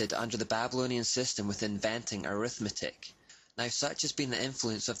accredited under the Babylonian system with inventing arithmetic. Now, such has been the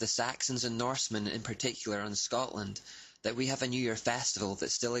influence of the Saxons and Norsemen in particular on Scotland, that we have a New Year festival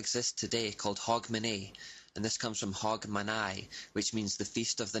that still exists today called Hogmanay, and this comes from Hogmanay, which means the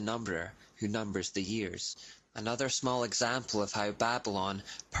feast of the numberer, who numbers the years. Another small example of how Babylon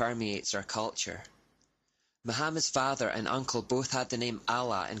permeates our culture. Muhammad's father and uncle both had the name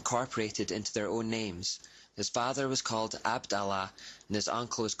Allah incorporated into their own names. His father was called Abdallah, and his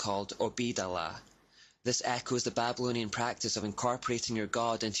uncle was called Obidallah. This echoes the Babylonian practice of incorporating your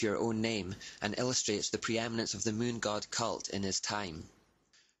god into your own name and illustrates the preeminence of the moon god cult in his time.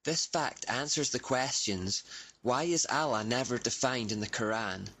 This fact answers the questions: why is Allah never defined in the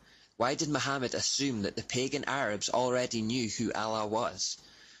Quran? Why did Muhammad assume that the pagan Arabs already knew who Allah was?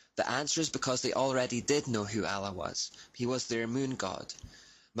 The answer is because they already did know who Allah was. He was their moon god.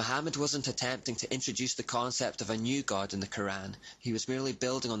 Muhammad wasn't attempting to introduce the concept of a new god in the Quran. He was merely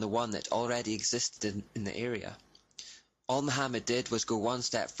building on the one that already existed in the area. All Muhammad did was go one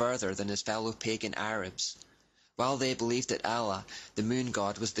step further than his fellow pagan Arabs. While they believed that Allah, the moon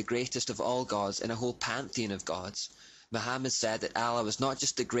god, was the greatest of all gods in a whole pantheon of gods, Muhammad said that Allah was not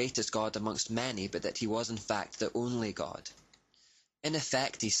just the greatest god amongst many, but that he was in fact the only god. In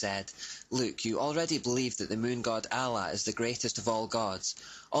effect, he said, "Look, you already believe that the moon god Allah is the greatest of all gods.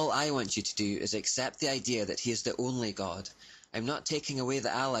 All I want you to do is accept the idea that he is the only god. I'm not taking away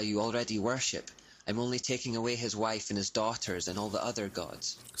the Allah you already worship. I'm only taking away his wife and his daughters and all the other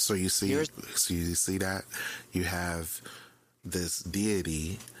gods." So you see that? You have this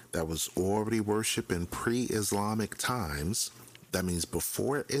deity that was already worshipped in pre-Islamic times. That means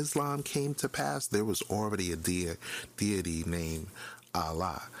before Islam came to pass, there was already a deity named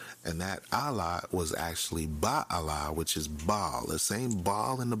Allah. And that Allah was actually Ba'Allah, which is Baal. The same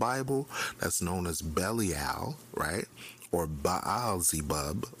Baal in the Bible that's known as Belial, right? Or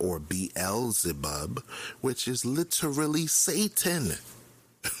Baal-Zebub, or Beelzebub, which is literally Satan.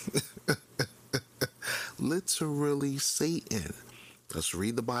 Literally Satan. Let's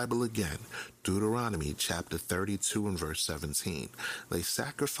read the Bible again. Deuteronomy chapter 32 and verse 17. They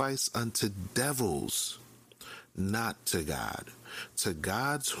sacrifice unto devils, not to God, to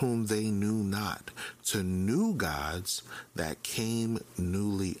gods whom they knew not, to new gods that came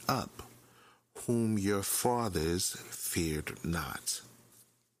newly up, whom your fathers feared not.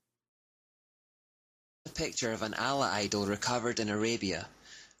 A picture of an Allah idol recovered in Arabia.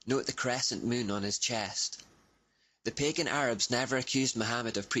 Note the crescent moon on his chest. The pagan Arabs never accused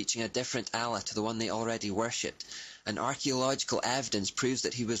Muhammad of preaching a different Allah to the one they already worshipped, and archaeological evidence proves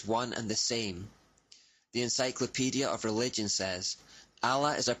that he was one and the same. The Encyclopedia of Religion says,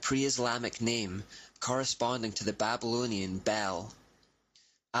 Allah is a pre-Islamic name corresponding to the Babylonian Bel.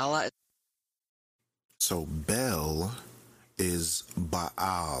 Allah is... So Bel is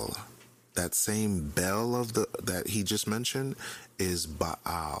Baal. That same Bel that he just mentioned is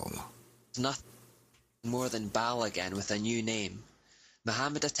Baal. Nothing more than Baal again with a new name.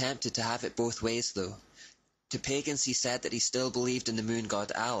 Muhammad attempted to have it both ways though. To pagans he said that he still believed in the moon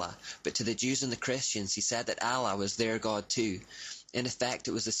god Allah, but to the Jews and the Christians he said that Allah was their god too. In effect,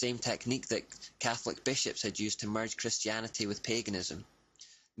 it was the same technique that Catholic bishops had used to merge Christianity with paganism.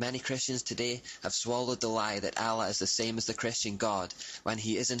 Many Christians today have swallowed the lie that Allah is the same as the Christian God, when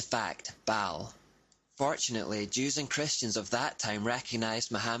he is in fact Baal. Fortunately, Jews and Christians of that time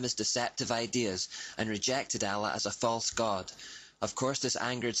recognized Muhammad's deceptive ideas and rejected Allah as a false god. Of course, this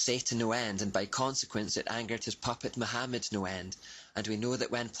angered Satan no end, and by consequence it angered his puppet Muhammad no end. And we know that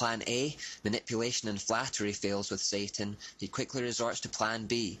when plan A, manipulation and flattery, fails with Satan, he quickly resorts to plan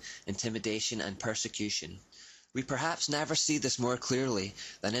B, intimidation and persecution. We perhaps never see this more clearly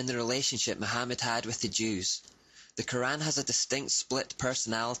than in the relationship Muhammad had with the Jews. The Quran has a distinct split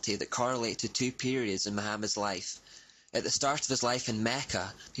personality that correlate to two periods in Muhammad's life. At the start of his life in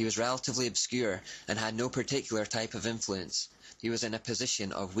Mecca, he was relatively obscure and had no particular type of influence. He was in a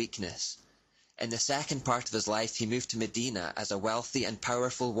position of weakness. In the second part of his life, he moved to Medina as a wealthy and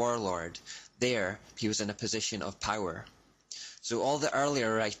powerful warlord. There, he was in a position of power. So all the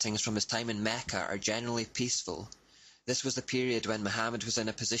earlier writings from his time in Mecca are generally peaceful. This was the period when Muhammad was in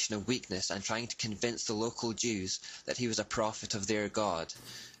a position of weakness and trying to convince the local Jews that he was a prophet of their God.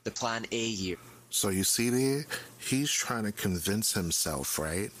 The Plan A year. So you see there, he's trying to convince himself,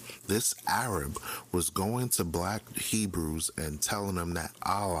 right? This Arab was going to black Hebrews and telling them that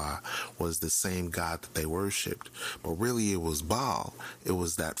Allah was the same God that they worshipped. But really it was Baal. It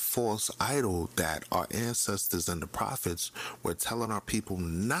was that false idol that our ancestors and the prophets were telling our people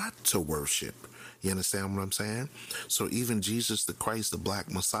not to worship. You understand what I'm saying? So even Jesus the Christ, the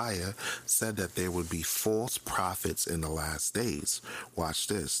Black Messiah, said that there would be false prophets in the last days. Watch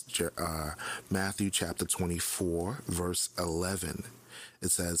this. Matthew chapter 24, verse 11. It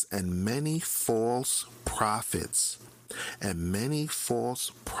says, and many false prophets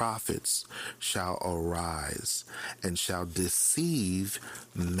shall arise and shall deceive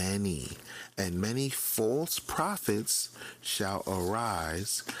many. And many false prophets shall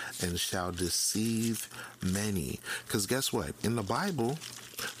arise and shall deceive many. Because guess what? In the Bible,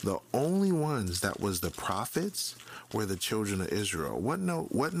 The only ones that was the prophets were the children of Israel. What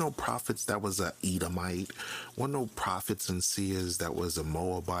no prophets that was a Edomite. What no prophets and seers that was a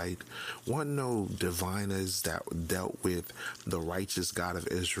Moabite. What no diviners that dealt with the righteous God of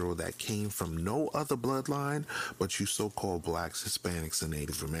Israel that came from no other bloodline but you so-called blacks, Hispanics, and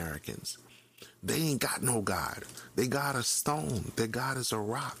Native Americans. They ain't got no God. They got a stone. Their God is a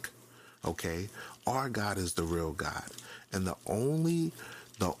rock. Okay? Our God is the real God. And the only,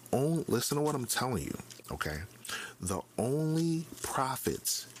 listen to what I'm telling you, okay? The only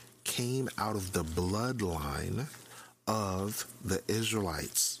prophets came out of the bloodline of the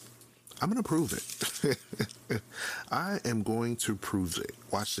Israelites. I'm going to prove it. I am going to prove it.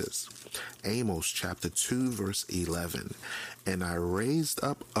 Watch this. Amos chapter 2, verse 11. And I raised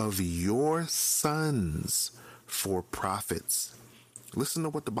up of your sons for prophets. Listen to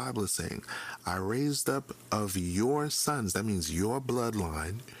what the Bible is saying. I raised up of your sons. That means your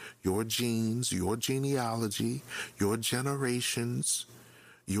bloodline, your genes, your genealogy, your generations,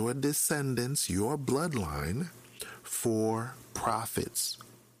 your descendants, your bloodline for prophets.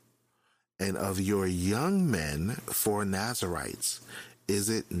 And of your young men for Nazarites. Is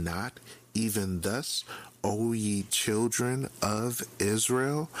it not even thus, O ye children of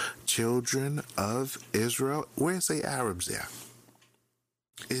Israel? Children of Israel. Where's the Arabs there?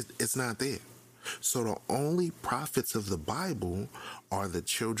 It's not there. So the only prophets of the Bible are the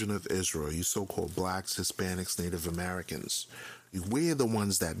children of Israel, you so-called blacks, Hispanics, Native Americans. We're the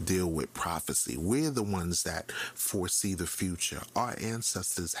ones that deal with prophecy. We're the ones that foresee the future. Our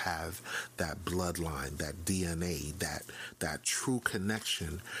ancestors have that bloodline, that DNA, that true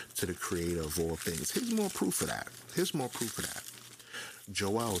connection to the creator of all things. Here's more proof of that.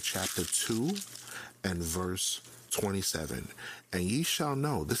 Joel chapter 2 and verse 27. And ye shall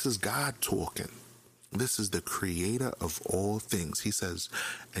know, this is God talking. This is the creator of all things. He says,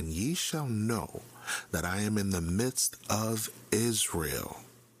 and ye shall know that I am in the midst of Israel,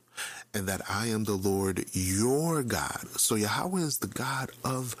 and that I am the Lord your God. So Yahweh is the God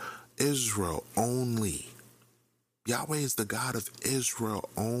of Israel only. Yahweh is the God of Israel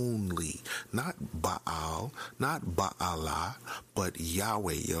only. Not Baal, not Baalah, but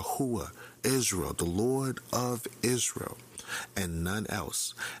Yahweh, Yahuwah, Israel, the Lord of Israel, and none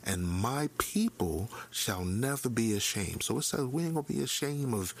else. And my people shall never be ashamed. So it says we ain't going to be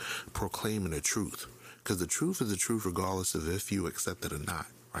ashamed of proclaiming the truth, because the truth is the truth regardless of if you accept it or not,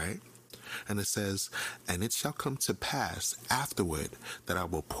 right? And it says, and it shall come to pass afterward that I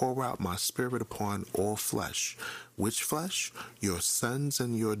will pour out my spirit upon all flesh. Which flesh? Your sons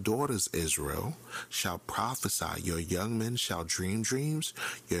and your daughters, Israel, shall prophesy. Your young men shall dream dreams.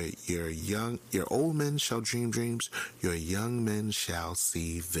 Your old men shall dream dreams. Your young men shall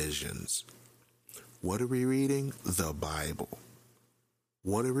see visions. What are we reading? The Bible.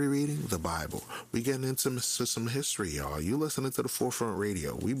 What are we reading? The Bible. We getting into some history, y'all. You listening to the Forefront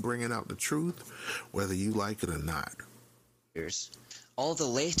Radio. We bringing out the truth, whether you like it or not. All the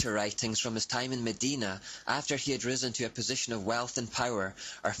later writings from his time in Medina, after he had risen to a position of wealth and power,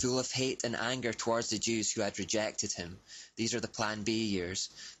 are full of hate and anger towards the Jews who had rejected him. These are the Plan B years.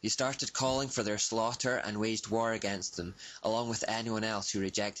 He started calling for their slaughter and waged war against them, along with anyone else who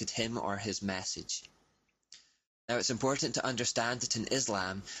rejected him or his message. Now, it's important to understand that in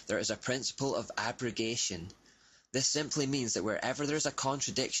Islam, there is a principle of abrogation. This simply means that wherever there's a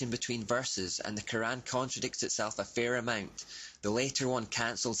contradiction between verses and the Quran contradicts itself a fair amount, the later one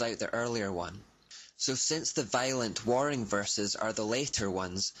cancels out the earlier one. So since the violent, warring verses are the later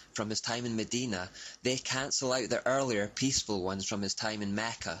ones from his time in Medina, they cancel out the earlier, peaceful ones from his time in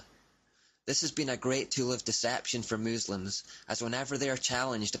Mecca. This has been a great tool of deception for Muslims, as whenever they are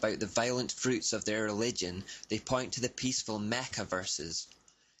challenged about the violent fruits of their religion, they point to the peaceful Mecca verses.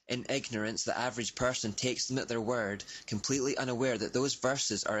 In ignorance, the average person takes them at their word, completely unaware that those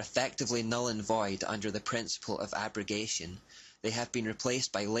verses are effectively null and void under the principle of abrogation. They have been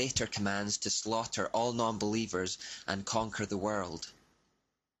replaced by later commands to slaughter all non-believers and conquer the world.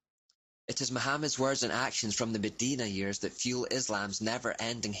 It is Muhammad's words and actions from the Medina years that fuel Islam's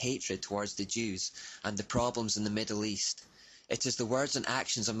never-ending hatred towards the Jews and the problems in the Middle East. It is the words and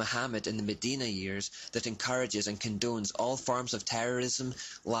actions of Muhammad in the Medina years that encourages and condones all forms of terrorism,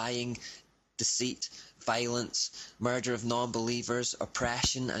 lying, deceit, violence, murder of non-believers,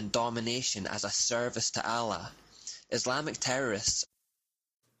 oppression and domination as a service to Allah. Islamic terrorists.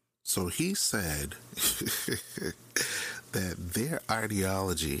 So he said that their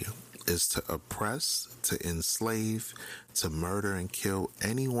ideology is to oppress, to enslave, to murder and kill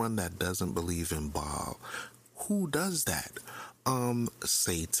anyone that doesn't believe in Baal. Who does that?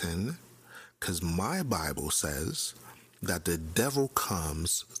 Satan. Because my Bible says that the devil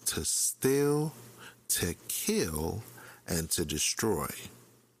comes to steal, to kill, and to destroy.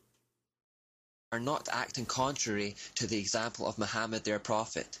 Are not acting contrary to the example of Muhammad their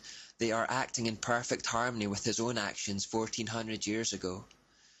prophet. They are acting in perfect harmony with his own actions 1400 years ago.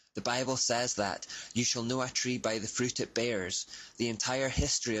 The Bible says that, "You shall know a tree by the fruit it bears." The entire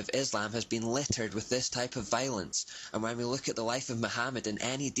history of Islam has been littered with this type of violence, and when we look at the life of Muhammad in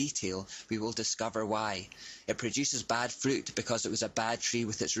any detail, we will discover why. It produces bad fruit because it was a bad tree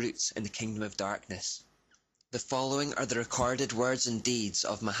with its roots in the kingdom of darkness. The following are the recorded words and deeds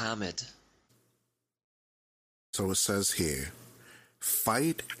of Muhammad. So it says here,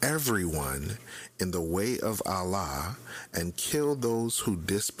 "Fight everyone in the way of Allah and kill those who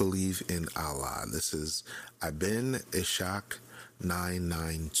disbelieve in Allah." This is Ibn Ishaq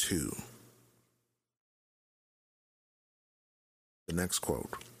 992. The next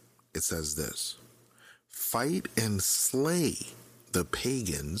quote, it says this, "Fight and slay the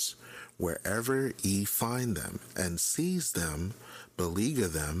pagans wherever ye find them, and seize them, beleaguer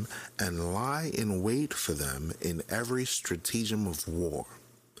them, and lie in wait for them in every stratagem of war.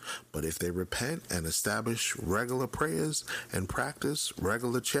 But if they repent and establish regular prayers and practice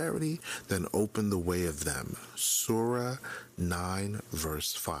regular charity, then open the way of them." Surah 9,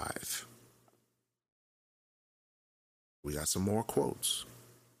 verse 5. We got some more quotes.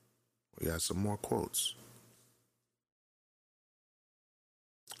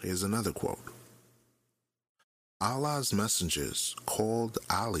 Here's another quote. "Allah's messengers called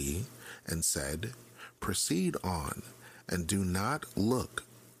Ali and said, 'Proceed on, and do not look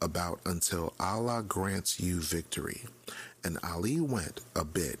about until Allah grants you victory.' And Ali went a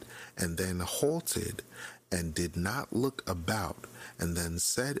bit, and then halted, and did not look about, and then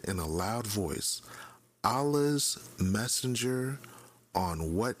said in a loud voice, 'Allah's messenger,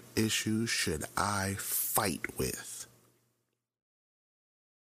 on what issue should I fight with?'"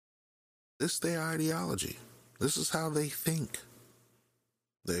 This is their ideology. This is how they think.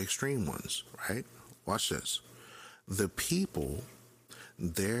 The extreme ones, right? Watch this. "The people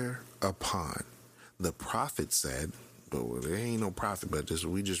thereupon, the prophet said," but there ain't no prophet, but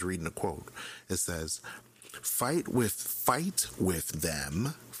we just reading a quote. It says, fight with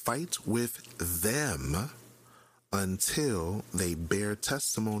them until they bear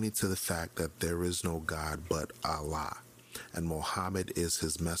testimony to the fact that there is no God but Allah, and Muhammad is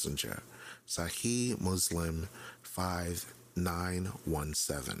his messenger." Sahih Muslim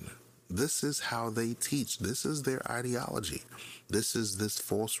 5917. This is how they teach. This is their ideology. This is this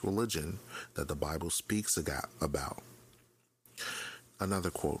false religion that the Bible speaks about.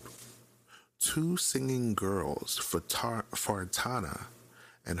 Another quote. "Two singing girls, Fartana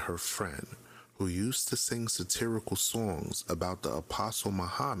and her friend, who used to sing satirical songs about the Apostle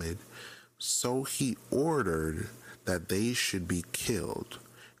Muhammad, so he ordered that they should be killed."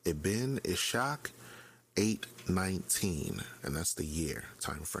 Ibn Ishaq 819, and that's the year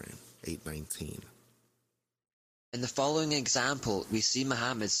time frame, 819. In the following example, we see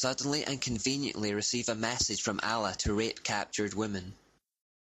Muhammad suddenly and conveniently receive a message from Allah to rape captured women.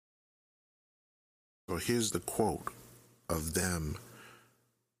 So here's the quote of them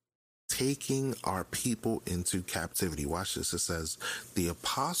taking our people into captivity. Watch this. It says, "The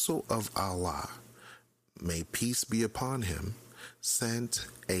apostle of Allah, may peace be upon him, sent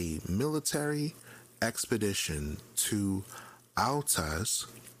a military expedition to Autas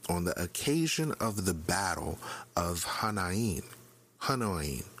on the occasion of the battle of Hunayn.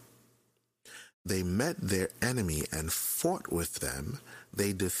 They met their enemy and fought with them.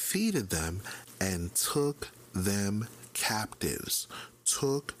 They defeated them and took them captives."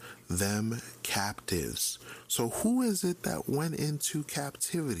 So who is it that went into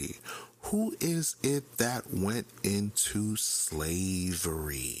captivity? Who is it that went into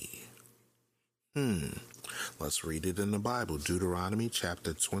slavery? Let's read it in the Bible. Deuteronomy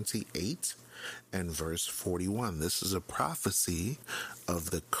chapter 28 and verse 41. This is a prophecy of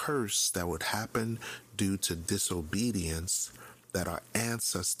the curse that would happen due to disobedience that our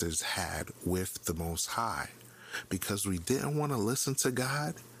ancestors had with the Most High. Because we didn't want to listen to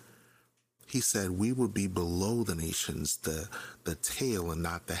God, he said we would be below the nations, the tail and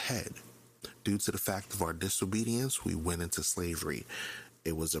not the head. Due to the fact of our disobedience, we went into slavery.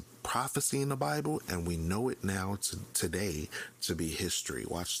 It was a prophecy in the Bible, and we know it now today to be history.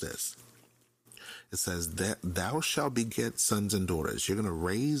 Watch this. It says that thou shalt beget sons and daughters. You're going to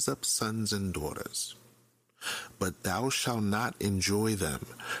raise up sons and daughters. But thou shalt not enjoy them,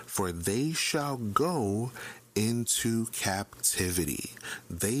 for they shall go into captivity.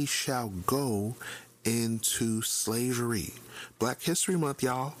 They shall go into slavery. Black History Month,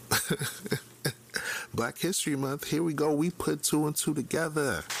 y'all. Black History Month. Here we go. We put 2 and 2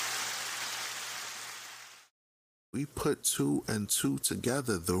 together. We put 2 and 2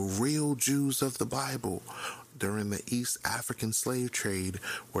 together. The real Jews of the Bible during the East African slave trade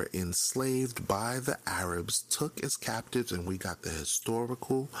were enslaved by the Arabs, took as captives, and we got the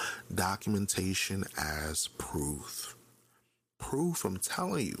historical documentation as proof. Proof, I'm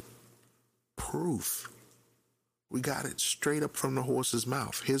telling you. Proof. We got it straight up from the horse's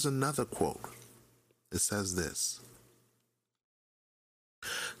mouth. Here's another quote. It says this.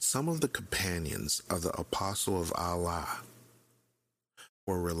 Some of the companions of the Apostle of Allah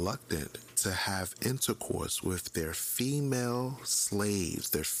were reluctant to have intercourse with their female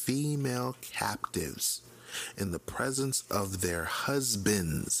slaves, their female captives, in the presence of their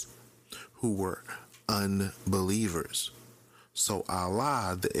husbands who were unbelievers. So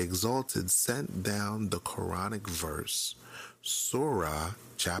Allah, the Exalted, sent down the Quranic verse, Surah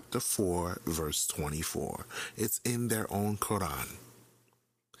chapter 4, verse 24. It's in their own Quran.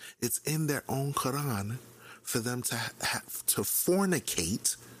 It's in their own Quran for them to have to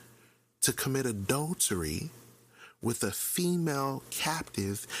fornicate, to commit adultery with a female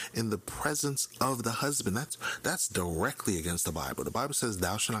captive in the presence of the husband. That's directly against the Bible. The Bible says,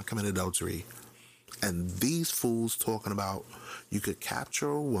 thou shalt not commit adultery. And these fools talking about you could capture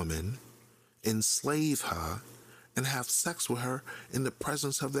a woman, enslave her, and have sex with her in the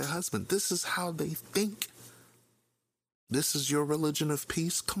presence of their husband. This is how they think. This is your religion of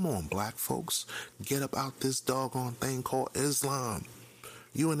peace? Come on, black folks. Get up out this doggone thing called Islam.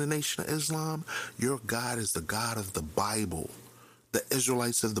 You in the Nation of Islam, your God is the God of the Bible. The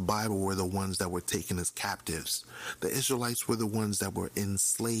Israelites of the Bible were the ones that were taken as captives. The Israelites were the ones that were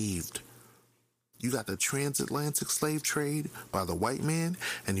enslaved. You got the transatlantic slave trade by the white man,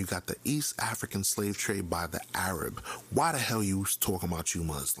 and you got the East African slave trade by the Arab. Why the hell you talking about you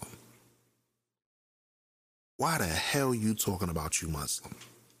Muslim? Why the hell you talking about you Muslim?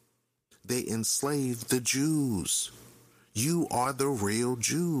 They enslaved the Jews. You are the real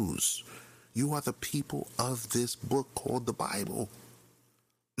Jews. You are the people of this book called the Bible.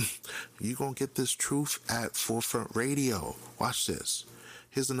 You're going to get this truth at Forefront Radio. Watch this.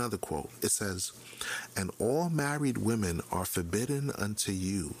 Here's another quote. It says, and all married women are forbidden unto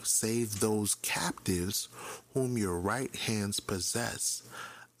you, save those captives whom your right hands possess.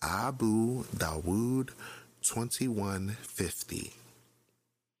 Abu Dawood 2150.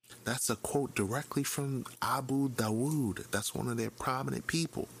 That's a quote directly from Abu Dawood. That's one of their prominent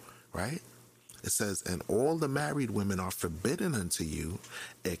people, right? It says, and all the married women are forbidden unto you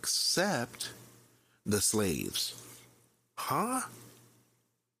except the slaves. Huh?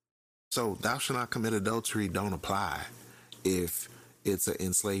 So thou shalt not commit adultery don't apply if it's an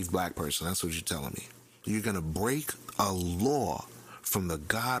enslaved black person. That's what you're telling me. You're going to break a law from the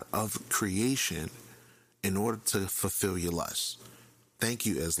God of creation in order to fulfill your lust. Thank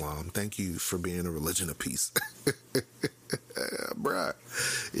you, Islam. Thank you for being a religion of peace. Bruh,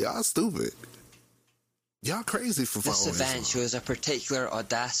 y'all stupid. Y'all crazy for following This event Islam. shows a particular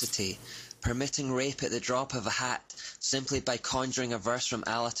audacity, permitting rape at the drop of a hat simply by conjuring a verse from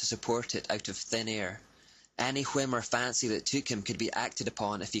Allah to support it out of thin air. Any whim or fancy that took him could be acted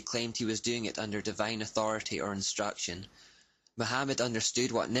upon if he claimed he was doing it under divine authority or instruction. Muhammad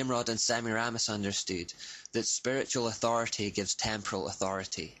understood what Nimrod and Semiramis understood, that spiritual authority gives temporal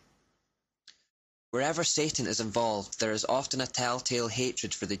authority. Wherever Satan is involved, there is often a telltale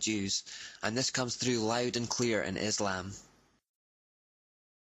hatred for the Jews, and this comes through loud and clear in Islam.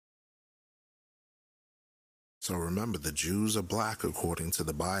 So remember, the Jews are black according to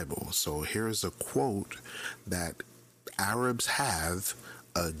the Bible. So here's a quote that Arabs have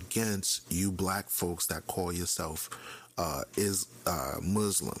against you black folks that call yourself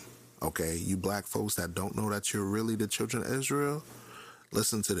Muslim. Okay, you black folks that don't know that you're really the children of Israel,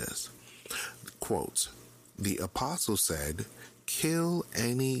 listen to this. Quote, the apostle said, kill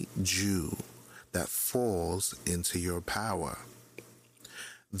any Jew that falls into your power.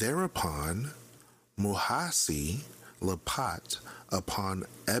 Thereupon, Muhasi Lapat upon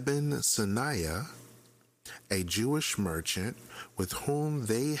Ibn Sinaya, a Jewish merchant with whom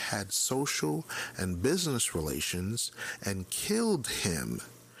they had social and business relations, and killed him.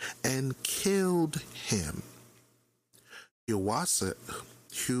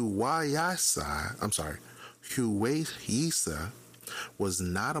 Huwayisa was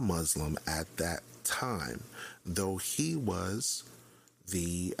not a Muslim at that time, though he was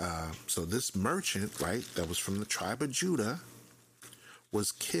so this merchant, right, that was from the tribe of Judah,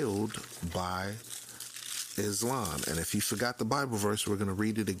 was killed by Islam. And if you forgot the Bible verse, we're going to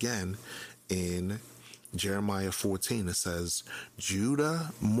read it again in Jeremiah 14, it says,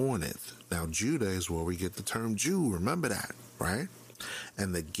 Judah mourneth. Now, Judah is where we get the term Jew. Remember that, right?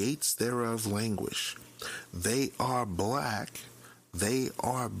 And the gates thereof languish. They are black. They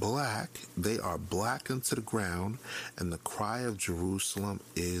are black. They are black into the ground. And the cry of Jerusalem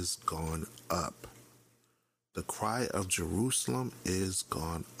is gone up. The cry of Jerusalem is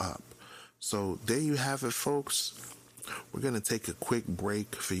gone up. So there you have it, folks. We're going to take a quick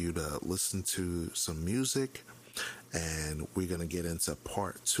break for you to listen to some music, and we're going to get into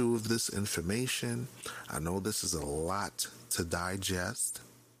part 2 of this information. I know this is a lot to digest.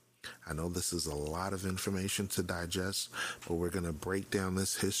 I know this is a lot of information to digest, but we're going to break down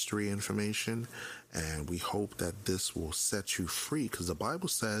this history information, and we hope that this will set you free, because the Bible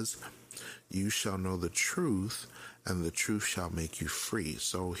says, you shall know the truth, and the truth shall make you free.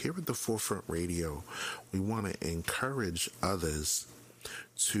 So here at the Forefront Radio, we want to encourage others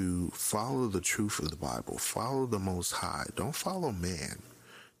to follow the truth of the Bible. Follow the Most High. Don't follow man.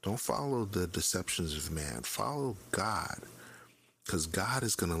 Don't follow the deceptions of man. Follow God, because God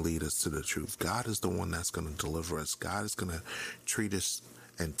is going to lead us to the truth. God is the one that's going to deliver us. God is going to treat us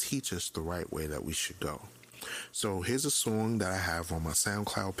and teach us the right way that we should go. So here's a song that I have on my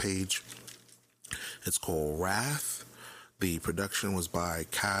SoundCloud page. It's called Wrath. The production was by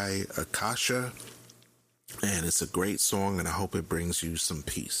Kai Akasha, and it's a great song, and I hope it brings you some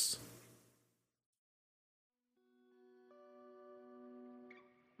peace.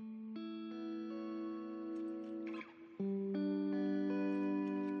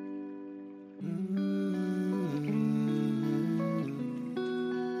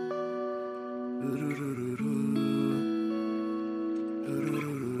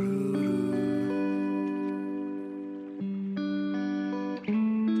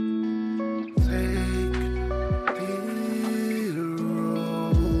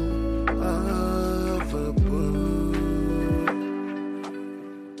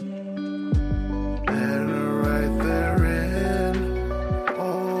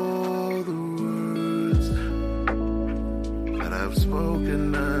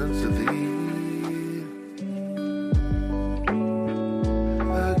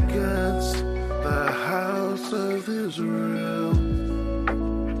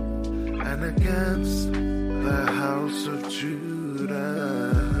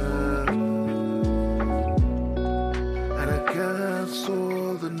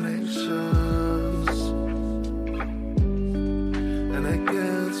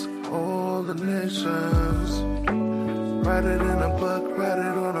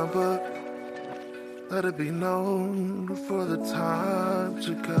 Let it be known for the time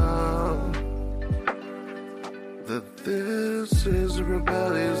to come that this is a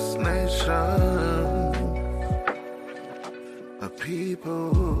rebellious nation, a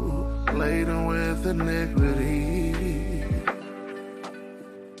people laden with iniquity.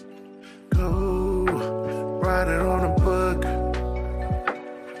 Go write it on a book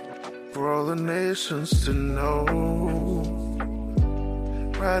for all the nations to know.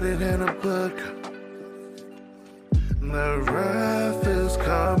 Write it in a book. The wrath is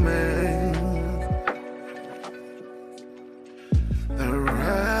coming. The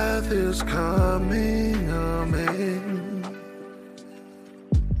wrath is coming,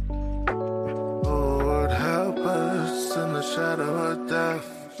 Lord, help us in the shadow of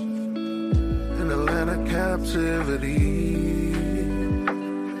death, in the land of captivity.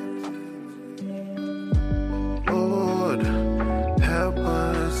 Lord, help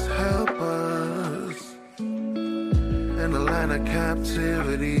us, in the land of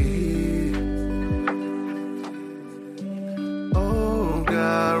captivity. Oh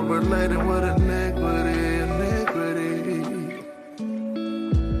God, we're laden with iniquity.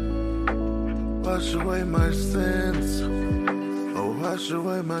 Wash away my sins. Oh, wash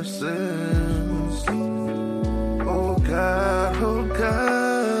away my sins. Oh God,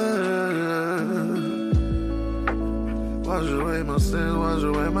 wash away my sins, wash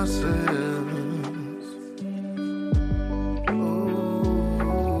away my sins.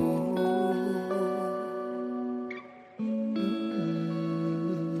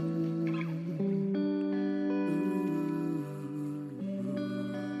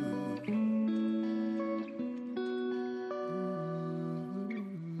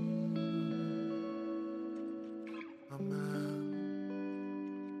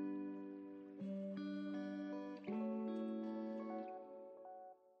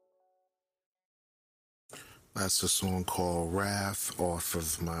 That's a song called Wrath off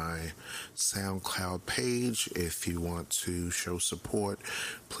of my SoundCloud page. If you want to show support,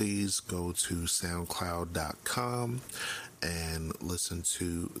 please go to soundcloud.com and listen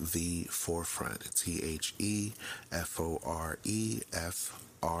to The Forefront, TheForefront.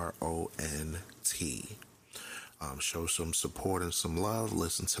 Show some support and some love.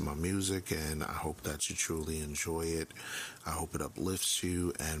 Listen to my music, and I hope that you truly enjoy it. I hope it uplifts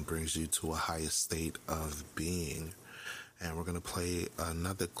you and brings you to a higher state of being. And we're going to play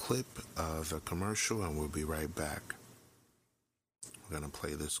another clip of a commercial, and we'll be right back. We're going to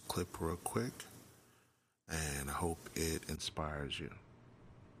play this clip real quick, and I hope it inspires you.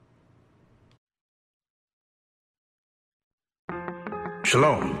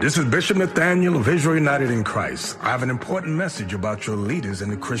 Shalom, this is Bishop Nathaniel of Israel United in Christ. I have an important message about your leaders in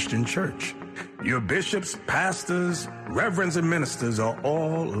the Christian church. Your bishops, pastors, reverends, and ministers are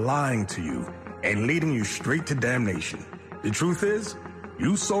all lying to you and leading you straight to damnation. The truth is,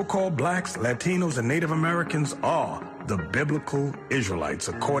 you so-called blacks, Latinos, and Native Americans are the biblical Israelites,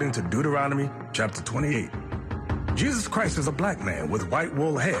 according to Deuteronomy chapter 28. Jesus Christ is a black man with white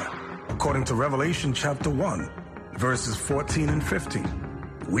wool hair, according to Revelation chapter 1. Verses 14 and 15.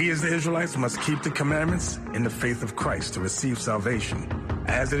 We as the Israelites must keep the commandments in the faith of Christ to receive salvation,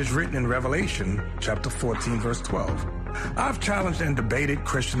 as it is written in Revelation chapter 14, verse 12. I've challenged and debated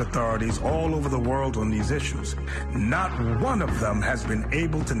Christian authorities all over the world on these issues. Not one of them has been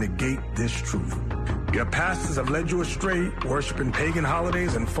able to negate this truth. Your pastors have led you astray, worshiping pagan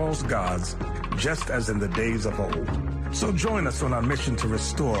holidays and false gods, just as in the days of old. So join us on our mission to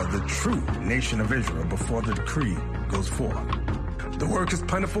restore the true nation of Israel before the decree goes forth. The work is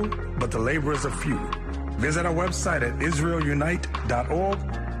plentiful, but the laborers are few. Visit our website at israelunite.org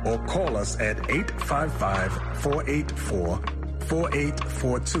or call us at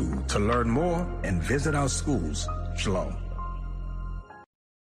 855-484-4842 to learn more and visit our schools. Shalom.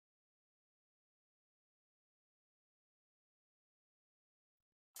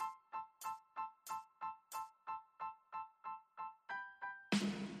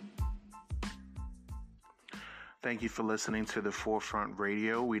 Thank you for listening to The Forefront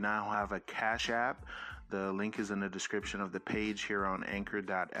Radio. We now have a Cash App. The link is in the description of the page here on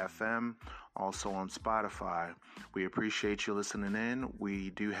Anchor.fm, also on Spotify. We appreciate you listening in. We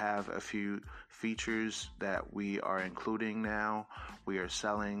do have a few features that we are including now. We are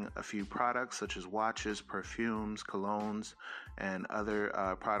selling a few products such as watches, perfumes, colognes, and other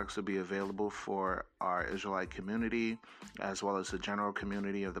products will be available for our Israelite community as well as the general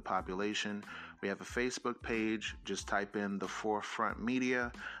community of the population. We have a Facebook page. Just type in The Forefront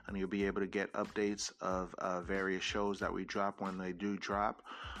Media and you'll be able to get updates of various shows that we drop when they do drop.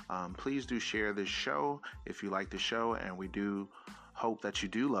 Please do share this show if you like the show, and we do hope that you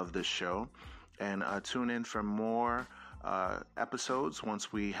do love this show. And tune in for more episodes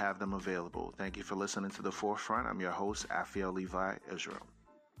once we have them available. Thank you for listening to The Forefront. I'm your host, Afiel Levi Israel.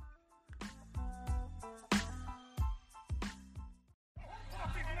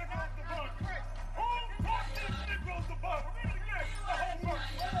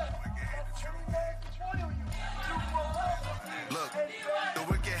 Look, the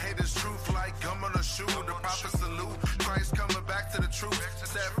wicked hate his truth like gum on a shoe. The prophet salute, Christ coming back to the truth.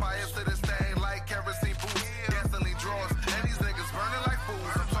 Set fire to this thing like kerosene boots. Gasoline draws, and these niggas burning like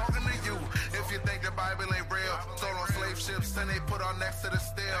fools. I'm talking to you. If you think the Bible ain't real, sold on slave ships and they put on next to the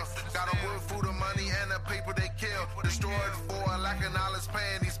steel. Got them with food and money and the people they kill. Destroyed for a lack of knowledge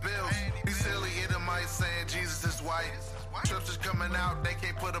paying these bills. These silly Edomites saying Jesus is white. Trips is coming out, they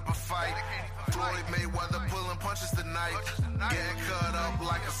can't put up a fight. Floyd Mayweather pulling punches tonight. Getting cut up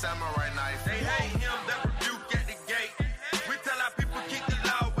like a samurai knife. They hate him, that rebuke at the gate. We tell our people keep the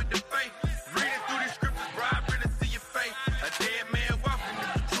law with the faith. Reading through these scriptures, bribe, ready to see your face. A dead man walking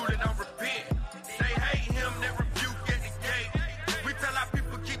if you truly don't repent. They hate him, that rebuke at the gate. We tell our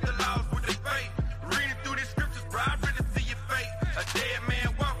people keep the laws with the faith. Reading through these scriptures, bribe, ready to see your face. A dead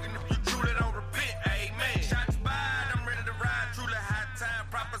man walking if you truly don't repent. Amen. Shots fired, I'm ready to ride. Truly high time,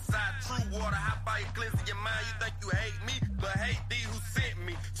 prophesy true water. How about you cleansing your mind? You think you hate me, but hate thee who sent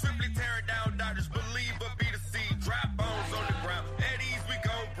me. Swiftly tearing down doctors.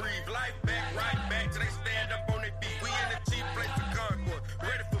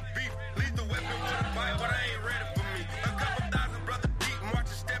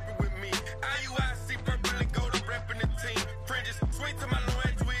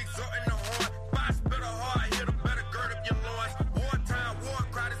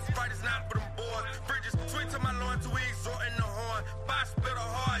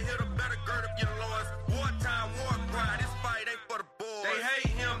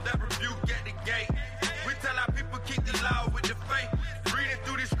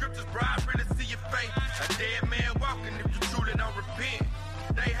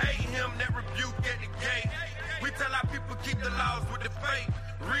 with the faith.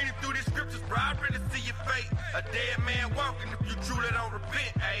 Reading through the scriptures, bro, I really see your fate. A dead man walking if you truly don't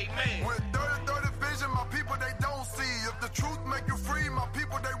repent. Amen. With 30 vision, my people, they don't see. If the truth make you free, my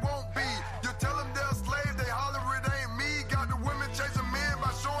people, they won't be. You tell them they're a slave, they holler it ain't me. Got the women chasing men by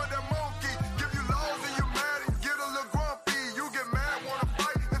showing their monkey. Give you laws and you mad and get a little grumpy. You get mad, wanna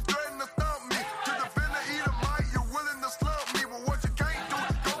fight and threaten to stump me. To defend the Edomite, you're willing to slump me. But what you can't do,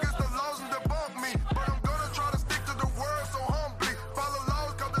 go against the laws and debunk me. But I'm gonna try to stick to the word so humbly. Follow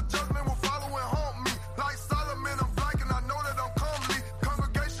laws cause the judgment will follow and haunt me. Like Solomon, I'm black and I know that I'm comely.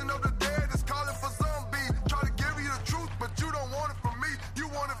 Congregation of the dead is calling for zombies. Try to give you the truth, but you don't want it from me. You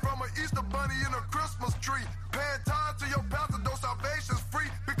want it from an Easter bunny in a Christmas tree. Paying time to your pastor, though salvation's free.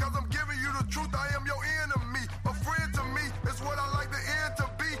 Because I'm giving you the truth.